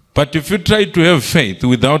 But if you try to have faith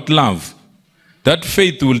without love, that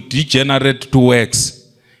faith will degenerate to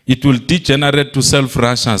works. It will degenerate to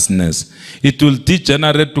self-righteousness. It will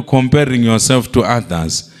degenerate to comparing yourself to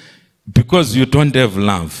others because you don't have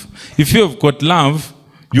love. If you have got love,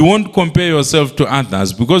 you won't compare yourself to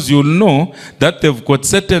others because you'll know that they've got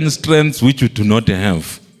certain strengths which you do not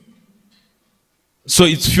have. So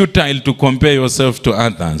it's futile to compare yourself to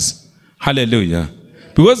others. Hallelujah.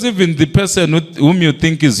 Because even the person whom you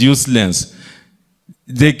think is useless,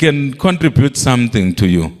 they can contribute something to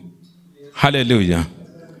you. Hallelujah.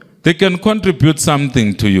 They can contribute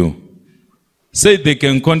something to you. Say they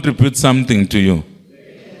can contribute something to you.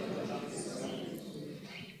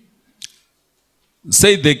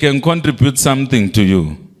 Say they can contribute something to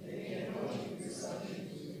you.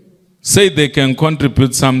 Say they can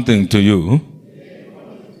contribute something to you.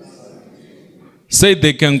 Say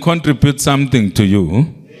they can contribute something to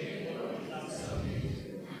you.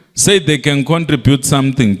 Say they can contribute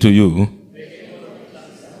something to you.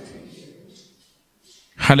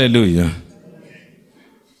 Hallelujah.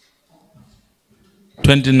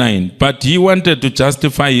 29. But he wanted to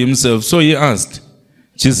justify himself, so he asked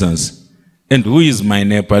Jesus, and who is my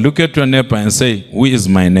neighbor? Look at your neighbor and say, who is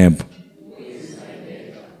my neighbor?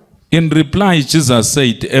 In reply, Jesus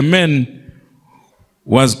said, a man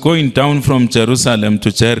was going down from Jerusalem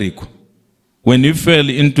to Jericho when he fell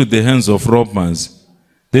into the hands of robbers.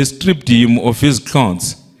 They stripped him of his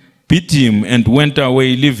clothes, beat him, and went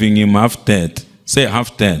away, leaving him half dead. Say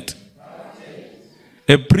half dead.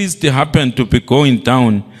 A priest happened to be going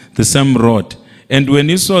down the same road, and when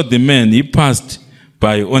he saw the man, he passed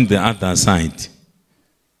by on the other side.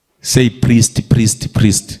 Say priest, priest,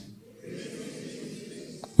 priest.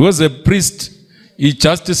 Because a priest, he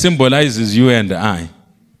just symbolizes you and I,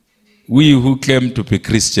 we who claim to be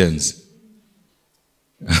Christians.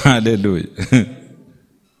 Hallelujah.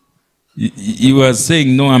 He was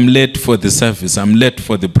saying, no, I'm late for the service. I'm late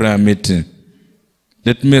for the prayer meeting.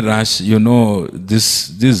 Let me rush. You know,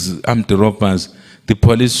 these armed robbers, the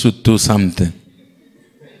police should do something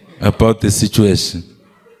about the situation.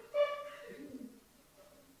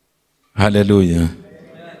 Hallelujah.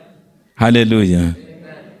 Hallelujah.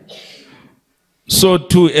 So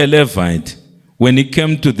too a Levite, when he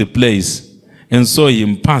came to the place and saw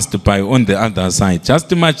him, passed by on the other side.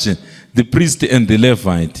 Just imagine the priest and the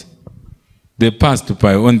Levite. They passed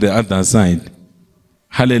by on the other side.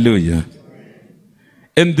 Hallelujah.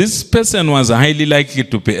 And this person was highly likely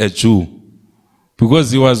to be a Jew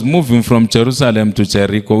because he was moving from Jerusalem to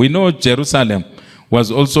Jericho. We know Jerusalem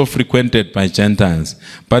was also frequented by Gentiles.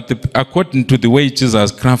 But according to the way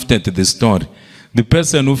Jesus crafted the story, the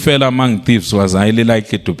person who fell among thieves was highly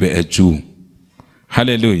likely to be a Jew.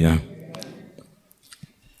 Hallelujah.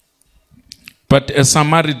 But a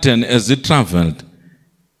Samaritan, as he traveled,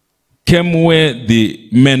 came where the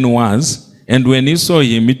man was, and when he saw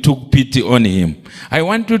him, he took pity on him. I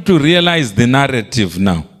want you to realize the narrative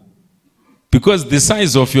now. Because the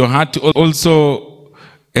size of your heart also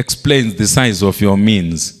explains the size of your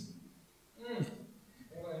means.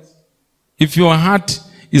 If your heart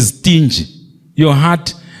is stingy, your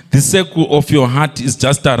heart, the circle of your heart is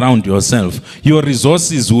just around yourself, your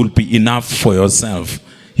resources will be enough for yourself.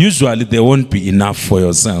 Usually they won't be enough for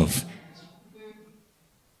yourself.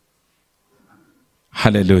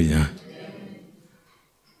 Hallelujah.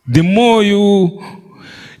 The more you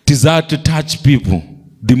desire to touch people,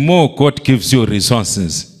 the more God gives you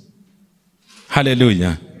resources.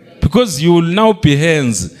 Hallelujah. Because you will now be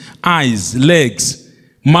hands, eyes, legs,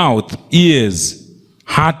 mouth, ears,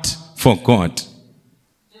 heart for God.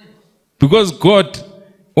 Because God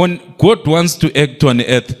wants to act on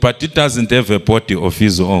earth, but He doesn't have a body of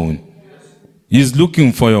His own. He's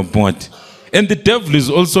looking for your body. And the devil is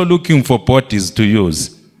also looking for bodies to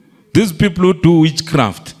use. These people who do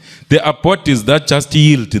witchcraft, they are bodies that just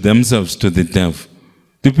yield themselves to the devil.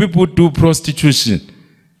 The people who do prostitution,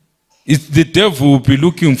 it's the devil who will be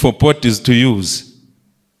looking for bodies to use.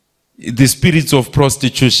 The spirits of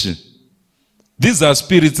prostitution. These are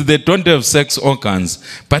spirits, they don't have sex organs,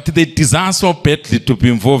 but they desire so badly to be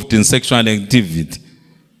involved in sexual activity.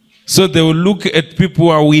 So they will look at people who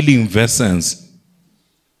are willing vessels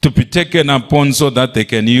to be taken upon so that they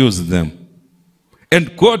can use them.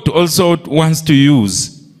 And God also wants to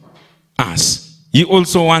use us. He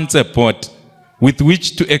also wants a pot with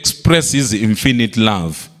which to express His infinite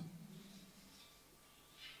love.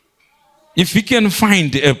 If He can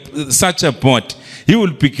find such a pot, He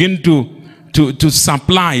will begin to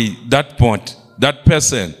supply that pot, that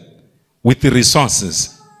person, with the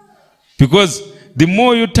resources. Because the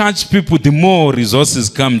more you touch people, the more resources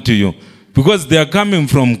come to you. Because they are coming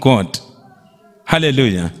from God.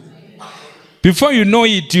 Hallelujah. Before you know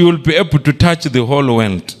it, you will be able to touch the whole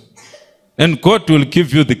world. And God will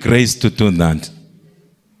give you the grace to do that.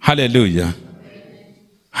 Hallelujah.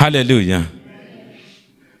 Hallelujah.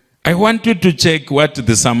 I want you to check what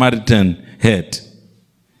the Samaritan had.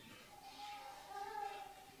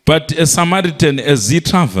 But a Samaritan, as he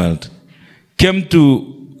traveled, came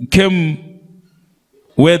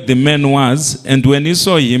where the man was, and when he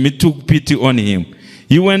saw him, he took pity on him.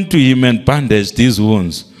 He went to him and bandaged his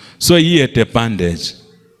wounds. So he had a bandage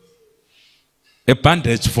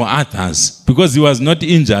for others, because he was not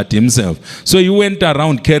injured himself. So he went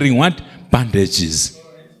around carrying what? Bandages.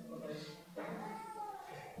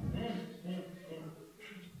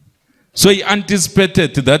 So he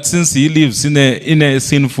anticipated that since he lives in a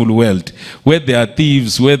sinful world, where there are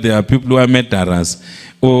thieves, where there are people who are murderers,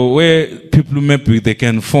 or where people maybe they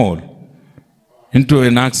can fall into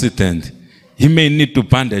an accident, he may need to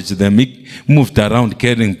bandage them. He moved around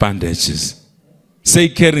carrying bandages. Say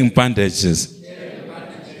carrying bandages.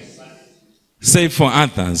 Say for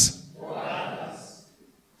others.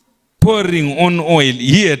 Pouring on oil.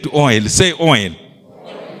 He had oil. Say oil.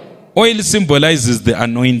 Oil symbolizes the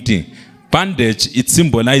anointing. Bandage, it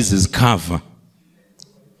symbolizes cover.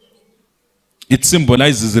 It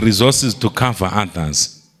symbolizes resources to cover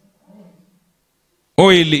others.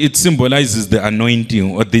 Oil, it symbolizes the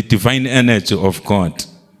anointing or the divine energy of God.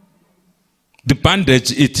 The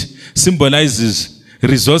bandage, it symbolizes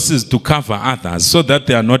resources to cover others so that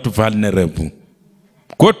they are not vulnerable.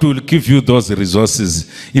 God will give you those resources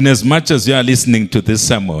in as much as you are listening to this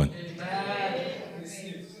sermon.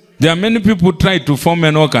 There are many people who try to form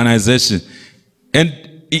an organization, and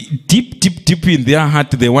deep in their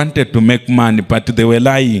heart they wanted to make money, but they were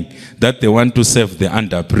lying that they want to serve the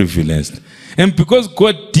underprivileged. And because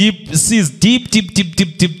God sees deep,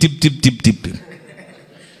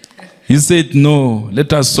 he said, no,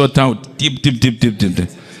 let us sort out deep.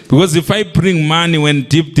 Because if I bring money when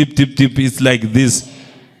deep, it's like this,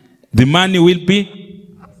 the money will be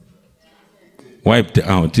wiped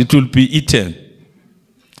out. It will be eaten.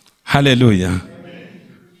 Hallelujah.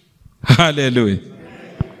 Hallelujah.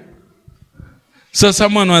 So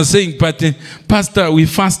someone was saying, but Pastor, we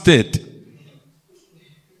fasted.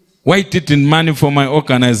 Why didn't money for my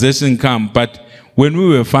organization come? But when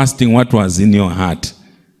we were fasting, what was in your heart?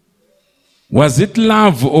 Was it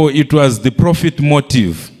love or it was the profit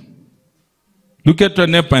motive? Look at your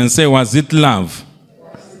neighbor and say, was it love?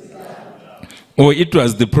 Or it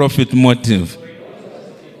was the profit motive?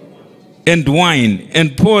 And wine,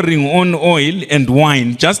 and pouring on oil and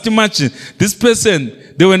wine. Just imagine, this person,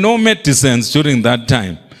 there were no medicines during that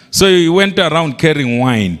time. So he went around carrying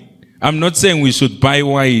wine. I'm not saying we should buy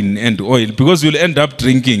wine and oil because you'll end up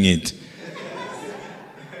drinking it.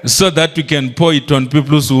 So that you can pour it on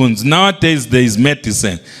people's wounds. Nowadays there is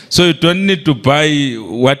medicine. So you don't need to buy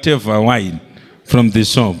whatever wine from the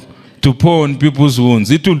shop to pour on people's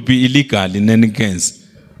wounds. It will be illegal in any case.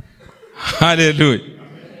 Hallelujah.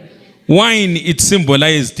 Wine, it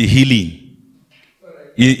symbolized the healing.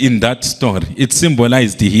 In that story, it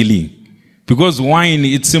symbolized the healing. Because wine,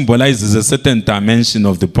 it symbolizes a certain dimension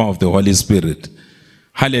of the power of the Holy Spirit.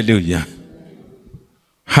 Hallelujah.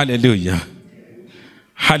 Hallelujah.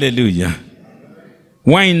 Hallelujah.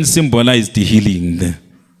 Wine symbolized the healing.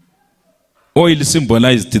 Oil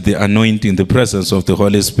symbolized the anointing, the presence of the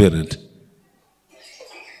Holy Spirit.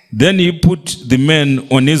 Then he put the man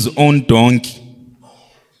on his own donkey.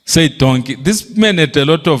 Say donkey. This man had a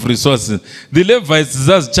lot of resources. The Levites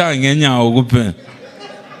just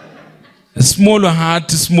small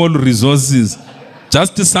heart, small resources.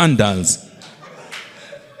 Just sandals.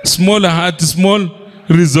 Small heart, small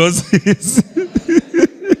resources.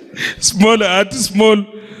 Small heart, small.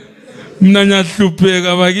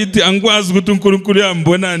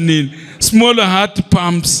 Small heart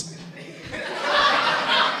pumps.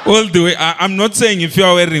 All the way. I'm not saying if you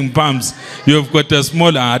are wearing pumps, you've got a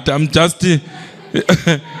small heart. I'm just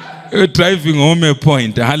driving home a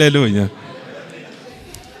point. Hallelujah.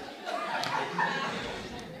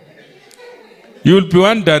 You'll be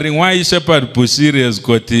wondering why Shepherd Bushiri has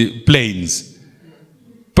got planes.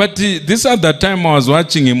 But this other time I was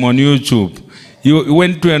watching him on YouTube. He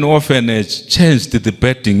went to an orphanage, changed the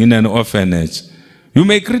bedding in an orphanage. You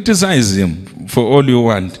may criticize him for all you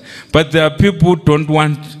want, but there are people who don't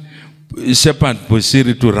want Shepherd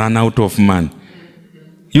Bushiri to run out of money.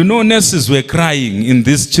 You know, nurses were crying in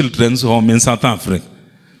this children's home in South Africa.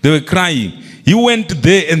 They were crying. He went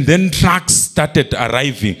there and then trucks started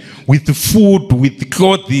arriving with food, with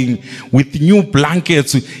clothing, with new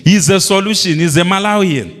blankets. He's a solution. He's a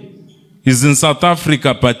Malawian. He's in South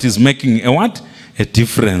Africa, but he's making a what? A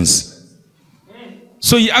difference.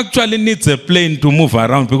 So he actually needs a plane to move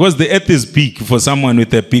around because the earth is big for someone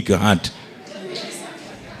with a big heart.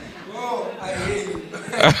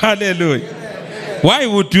 Hallelujah. Why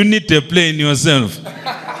would you need a plane yourself?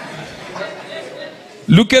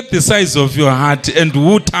 Look at the size of your heart and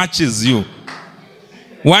who touches you.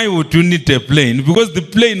 Why would you need a plane? Because the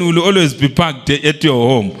plane will always be parked at your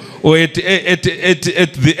home or at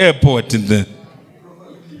the airport.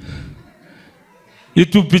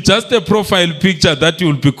 It will be just a profile picture that you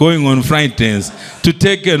will be going on Fridays to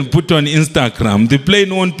take and put on Instagram. The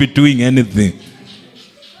plane won't be doing anything.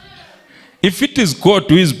 If it is God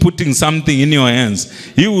who is putting something in your hands,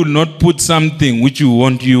 He will not put something which you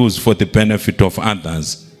won't use for the benefit of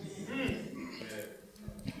others.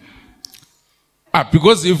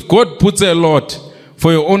 Because if God puts a lot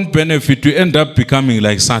for your own benefit, you end up becoming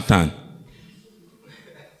like Satan.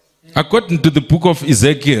 According to the book of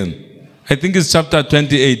Ezekiel, I think it's chapter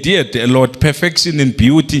 28, he had a lot, perfection in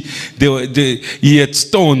beauty. He had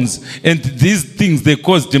stones, and these things, they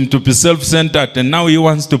caused him to be self-centered, and now he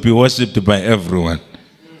wants to be worshipped by everyone,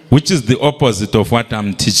 which is the opposite of what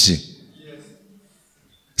I'm teaching. Yes.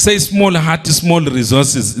 Say small heart, small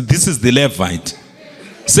resources. This is the Levite.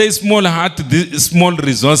 Say small heart, small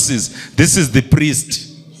resources. This is the priest.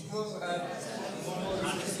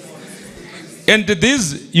 And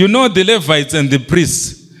these, you know, the Levites and the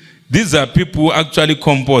priests, these are people who actually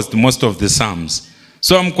composed most of the Psalms.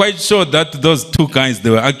 So I'm quite sure that those two guys, they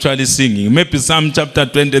were actually singing. Maybe Psalm chapter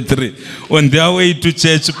 23 on their way to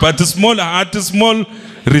church, but small heart, small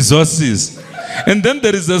resources. And then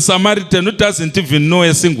there is a Samaritan who doesn't even know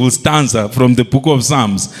a single stanza from the book of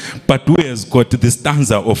Psalms, but who has got the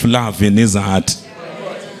stanza of love in his heart.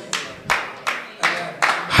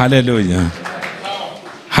 Hallelujah.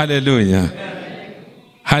 Hallelujah.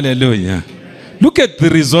 Hallelujah. Look at the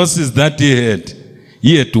resources that he had.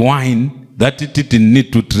 He had wine that he didn't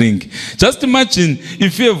need to drink. Just imagine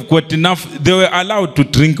if you have got enough, they were allowed to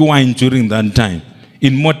drink wine during that time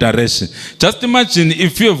in moderation. Just imagine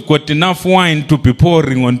if you have got enough wine to be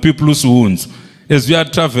pouring on people's wounds. As we are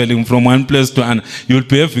traveling from one place to another, you'll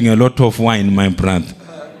be having a lot of wine, my brother.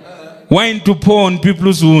 Wine to pour on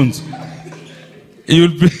people's wounds.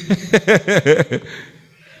 You'll be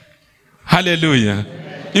Hallelujah.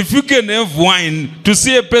 If you can have wine to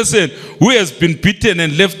see a person who has been beaten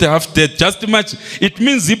and left half dead, just imagine, it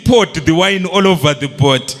means he poured the wine all over the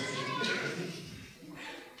pot.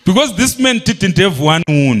 Because this man didn't have one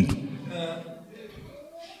wound.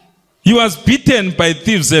 He was beaten by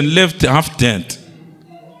thieves and left half dead.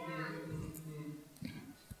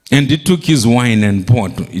 And he took his wine and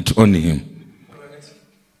poured it on him.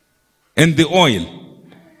 And the oil.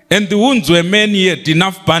 And the wounds were many, yet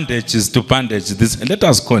enough bandages to bandage this. Let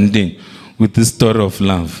us continue with the story of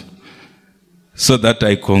love so that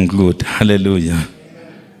I conclude. Hallelujah.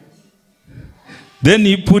 Then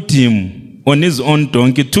he put him on his own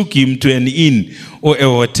donkey, took him to an inn or a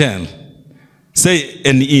hotel. Say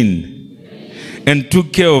an inn. And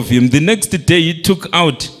took care of him. The next day he took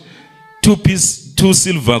out two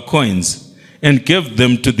silver coins and gave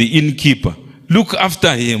them to the innkeeper. Look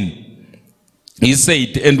after him. He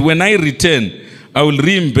said, and when I return, I will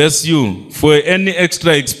reimburse you for any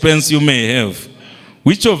extra expense you may have.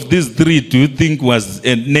 Which of these three do you think was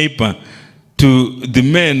a neighbor to the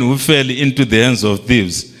man who fell into the hands of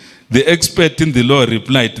thieves? The expert in the law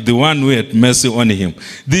replied, the one who had mercy on him.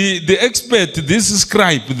 The expert, this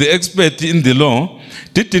scribe, the expert in the law,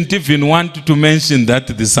 didn't even want to mention that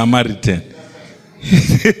the Samaritan.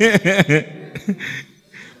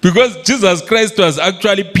 Because Jesus Christ was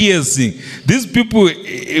actually piercing. These people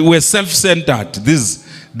were self-centered,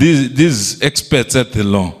 these experts at the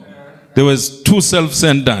law. They were too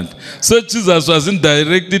self-centered. So Jesus wasn't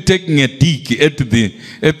directly taking a dig at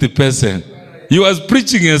the person. He was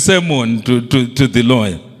preaching a sermon to the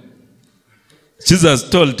lawyer. Jesus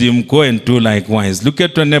told him, go and do likewise. Look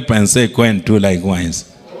at your neighbor and say, go and do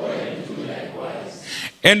likewise.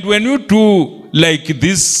 And when you do like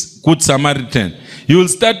this Good Samaritan, you will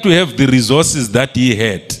start to have the resources that he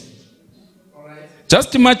had.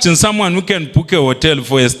 Just imagine someone who can book a hotel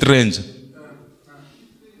for a stranger.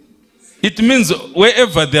 It means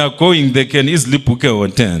wherever they are going, they can easily book a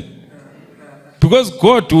hotel. Because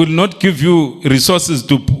God will not give you resources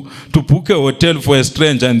to book a hotel for a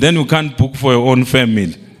stranger and then you can't book for your own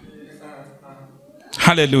family.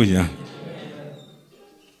 Hallelujah.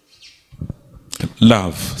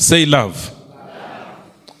 Love. Say love.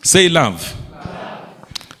 Say love.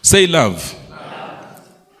 Say love.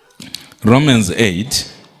 Romans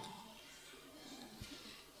 8.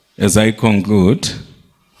 As I conclude.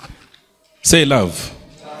 Say love.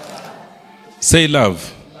 Say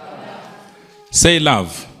love. Say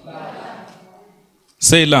love.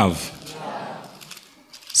 Say love.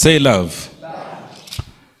 Say love.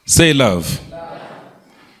 Say love.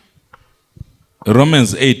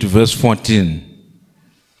 Romans 8 verse 14.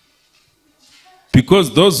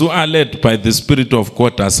 Because those who are led by the Spirit of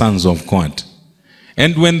God are sons of God.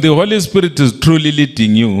 And when the Holy Spirit is truly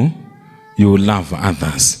leading you, you will love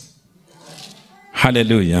others.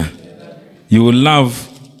 Hallelujah. You will love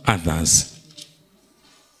others.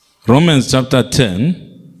 Romans chapter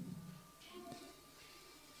 10.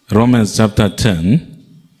 Romans chapter 10.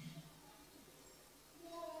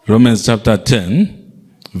 Romans chapter 10,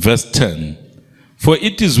 verse 10. For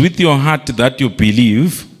it is with your heart that you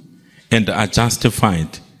believe and are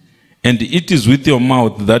justified, and it is with your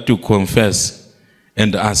mouth that you confess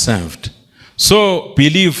and are saved. So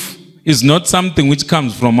belief is not something which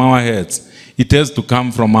comes from our heads. It has to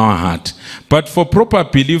come from our heart. But for proper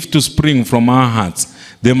belief to spring from our hearts,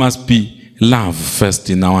 there must be love first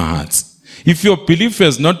in our hearts. If your belief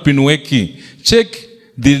has not been working, check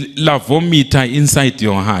the love-o-meter inside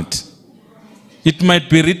your heart. It might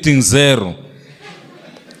be reading 0.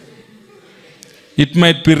 It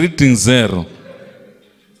might be reading 0.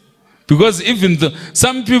 Because even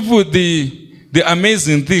some people, the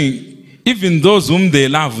amazing thing, even those whom they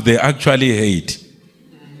love, they actually hate.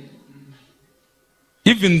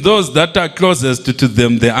 Even those that are closest to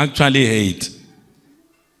them, they actually hate.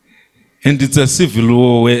 And it's a civil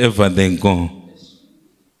war wherever they go.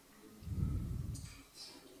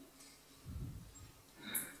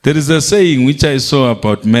 There is a saying which I saw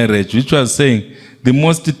about marriage, which was saying the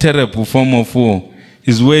most terrible form of war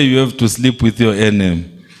is where you have to sleep with your enemy.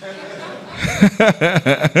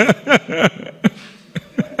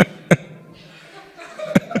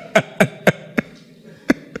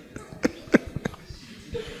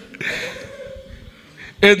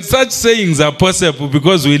 And such sayings are possible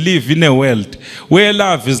because we live in a world where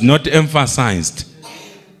love is not emphasized.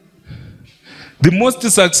 The most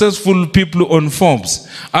successful people on Forbes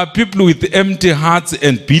are people with empty hearts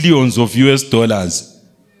and billions of US dollars.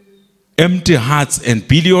 Empty hearts and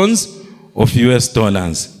billions of US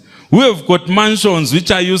dollars. We have got mansions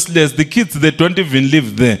which are useless. The kids, they don't even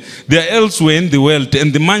live there. They are elsewhere in the world,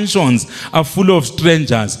 and the mansions are full of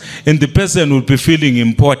strangers, and the person will be feeling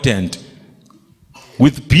important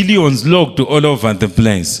with billions locked all over the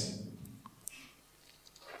place.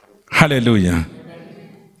 Hallelujah.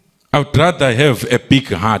 I would rather have a big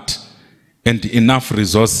heart and enough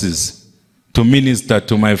resources to minister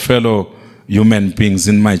to my fellow human beings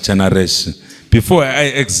in my generation before I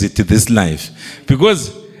exit this life.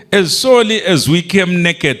 Because as surely as we came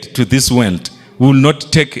naked to this world, we will not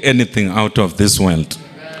take anything out of this world.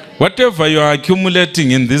 Whatever you are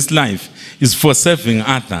accumulating in this life is for serving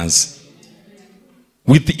others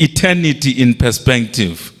with eternity in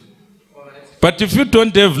perspective. But if you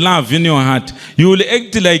don't have love in your heart, you will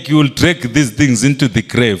act like you will drag these things into the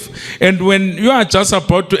grave. And when you are just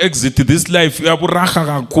about to exit this life, you are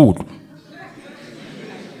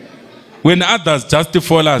when others just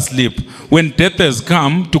fall asleep, when death has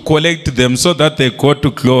come to collect them so that they go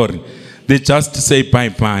to glory, they just say,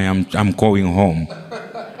 bye-bye, I'm going home.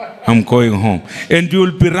 I'm going home. And you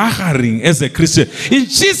will be racharing as a Christian. In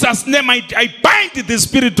Jesus' name, I bind the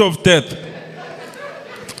spirit of death.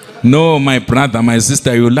 No, my brother, my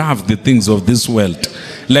sister, you love the things of this world.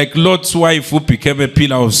 Like Lot's wife who became a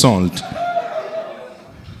pillar of salt.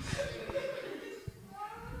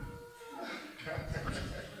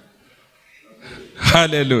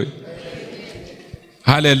 Hallelujah.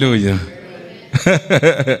 Hallelujah.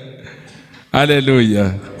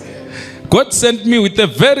 Hallelujah. God sent me with a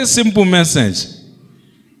very simple message.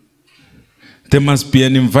 There must be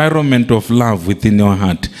an environment of love within your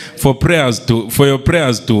heart for your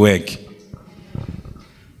prayers to work.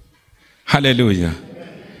 Hallelujah.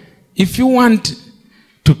 If you want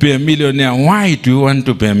to be a millionaire, why do you want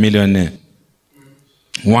to be a millionaire?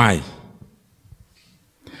 Why?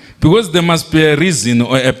 Because there must be a reason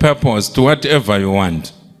or a purpose to whatever you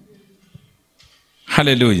want.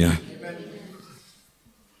 Hallelujah.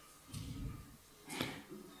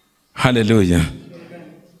 Hallelujah.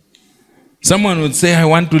 Someone would say, I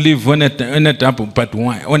want to live on a double, but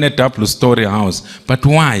why? On a double-story house. But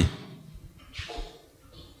why?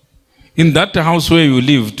 In that house where you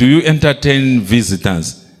live, do you entertain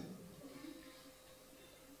visitors?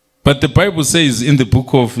 But the Bible says in the book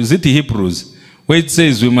of, is it Hebrews, where it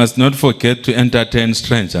says we must not forget to entertain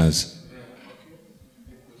strangers.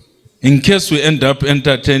 In case we end up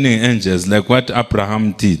entertaining angels like what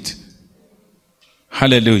Abraham did.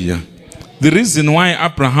 Hallelujah. The reason why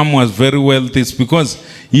Abraham was very wealthy is because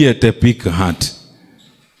he had a big heart.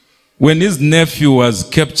 When his nephew was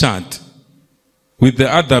captured with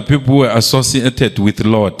the other people who were associated with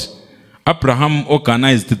Lot, Abraham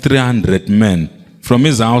organized 300 men from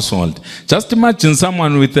his household. Just imagine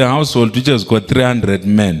someone with a household which has got 300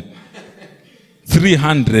 men.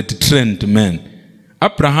 300 trained men.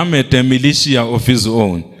 Abraham had a militia of his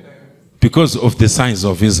own because of the size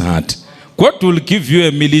of his heart. God will give you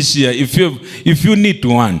a militia if you need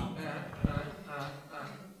one.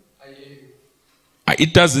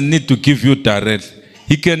 It doesn't need to give you direct.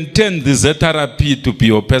 He can turn the ZRP to be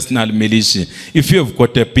your personal militia if you have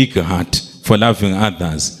got a big heart for loving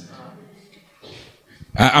others.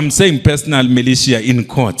 I'm saying personal militia in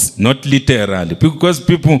quotes, not literally, because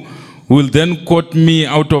people will then quote me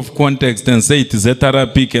out of context and say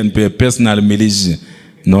ZRP can be a personal militia.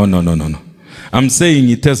 No. I'm saying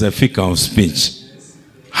it as a figure of speech.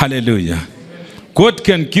 Hallelujah. God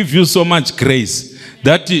can give you so much grace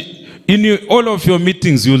that in all of your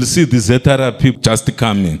meetings, you will see the Zetara people just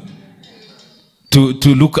coming to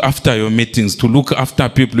look after your meetings, to look after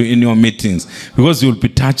people in your meetings, because you'll be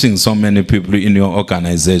touching so many people in your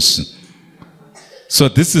organization. So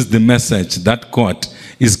this is the message that God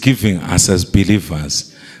is giving us as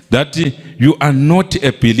believers, that you are not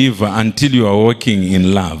a believer until you are walking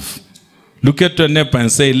in love. Look at your neighbor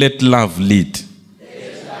and say, let love lead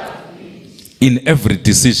in every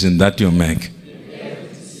decision that you make.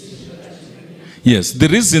 Yes, the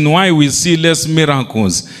reason why we see less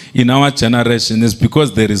miracles in our generation is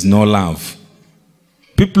because there is no love.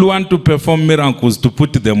 People want to perform miracles to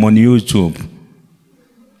put them on YouTube,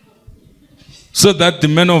 so that the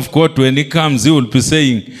man of God, when he comes, he will be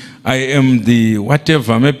saying, I am the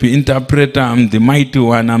whatever, maybe interpreter, I'm the mighty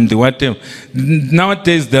one, I'm the whatever.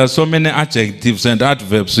 Nowadays, there are so many adjectives and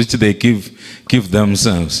adverbs which they give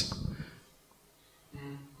themselves.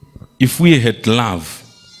 If we had love,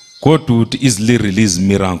 God would easily release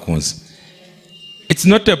miracles. It's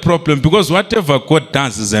not a problem, because whatever God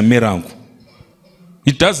does is a miracle.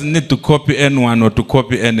 He doesn't need to copy anyone or to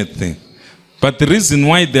copy anything. But the reason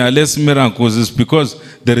why there are less miracles is because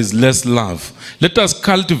there is less love. Let us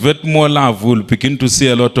cultivate more love. We'll begin to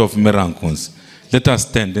see a lot of miracles. Let us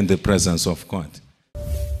stand in the presence of God.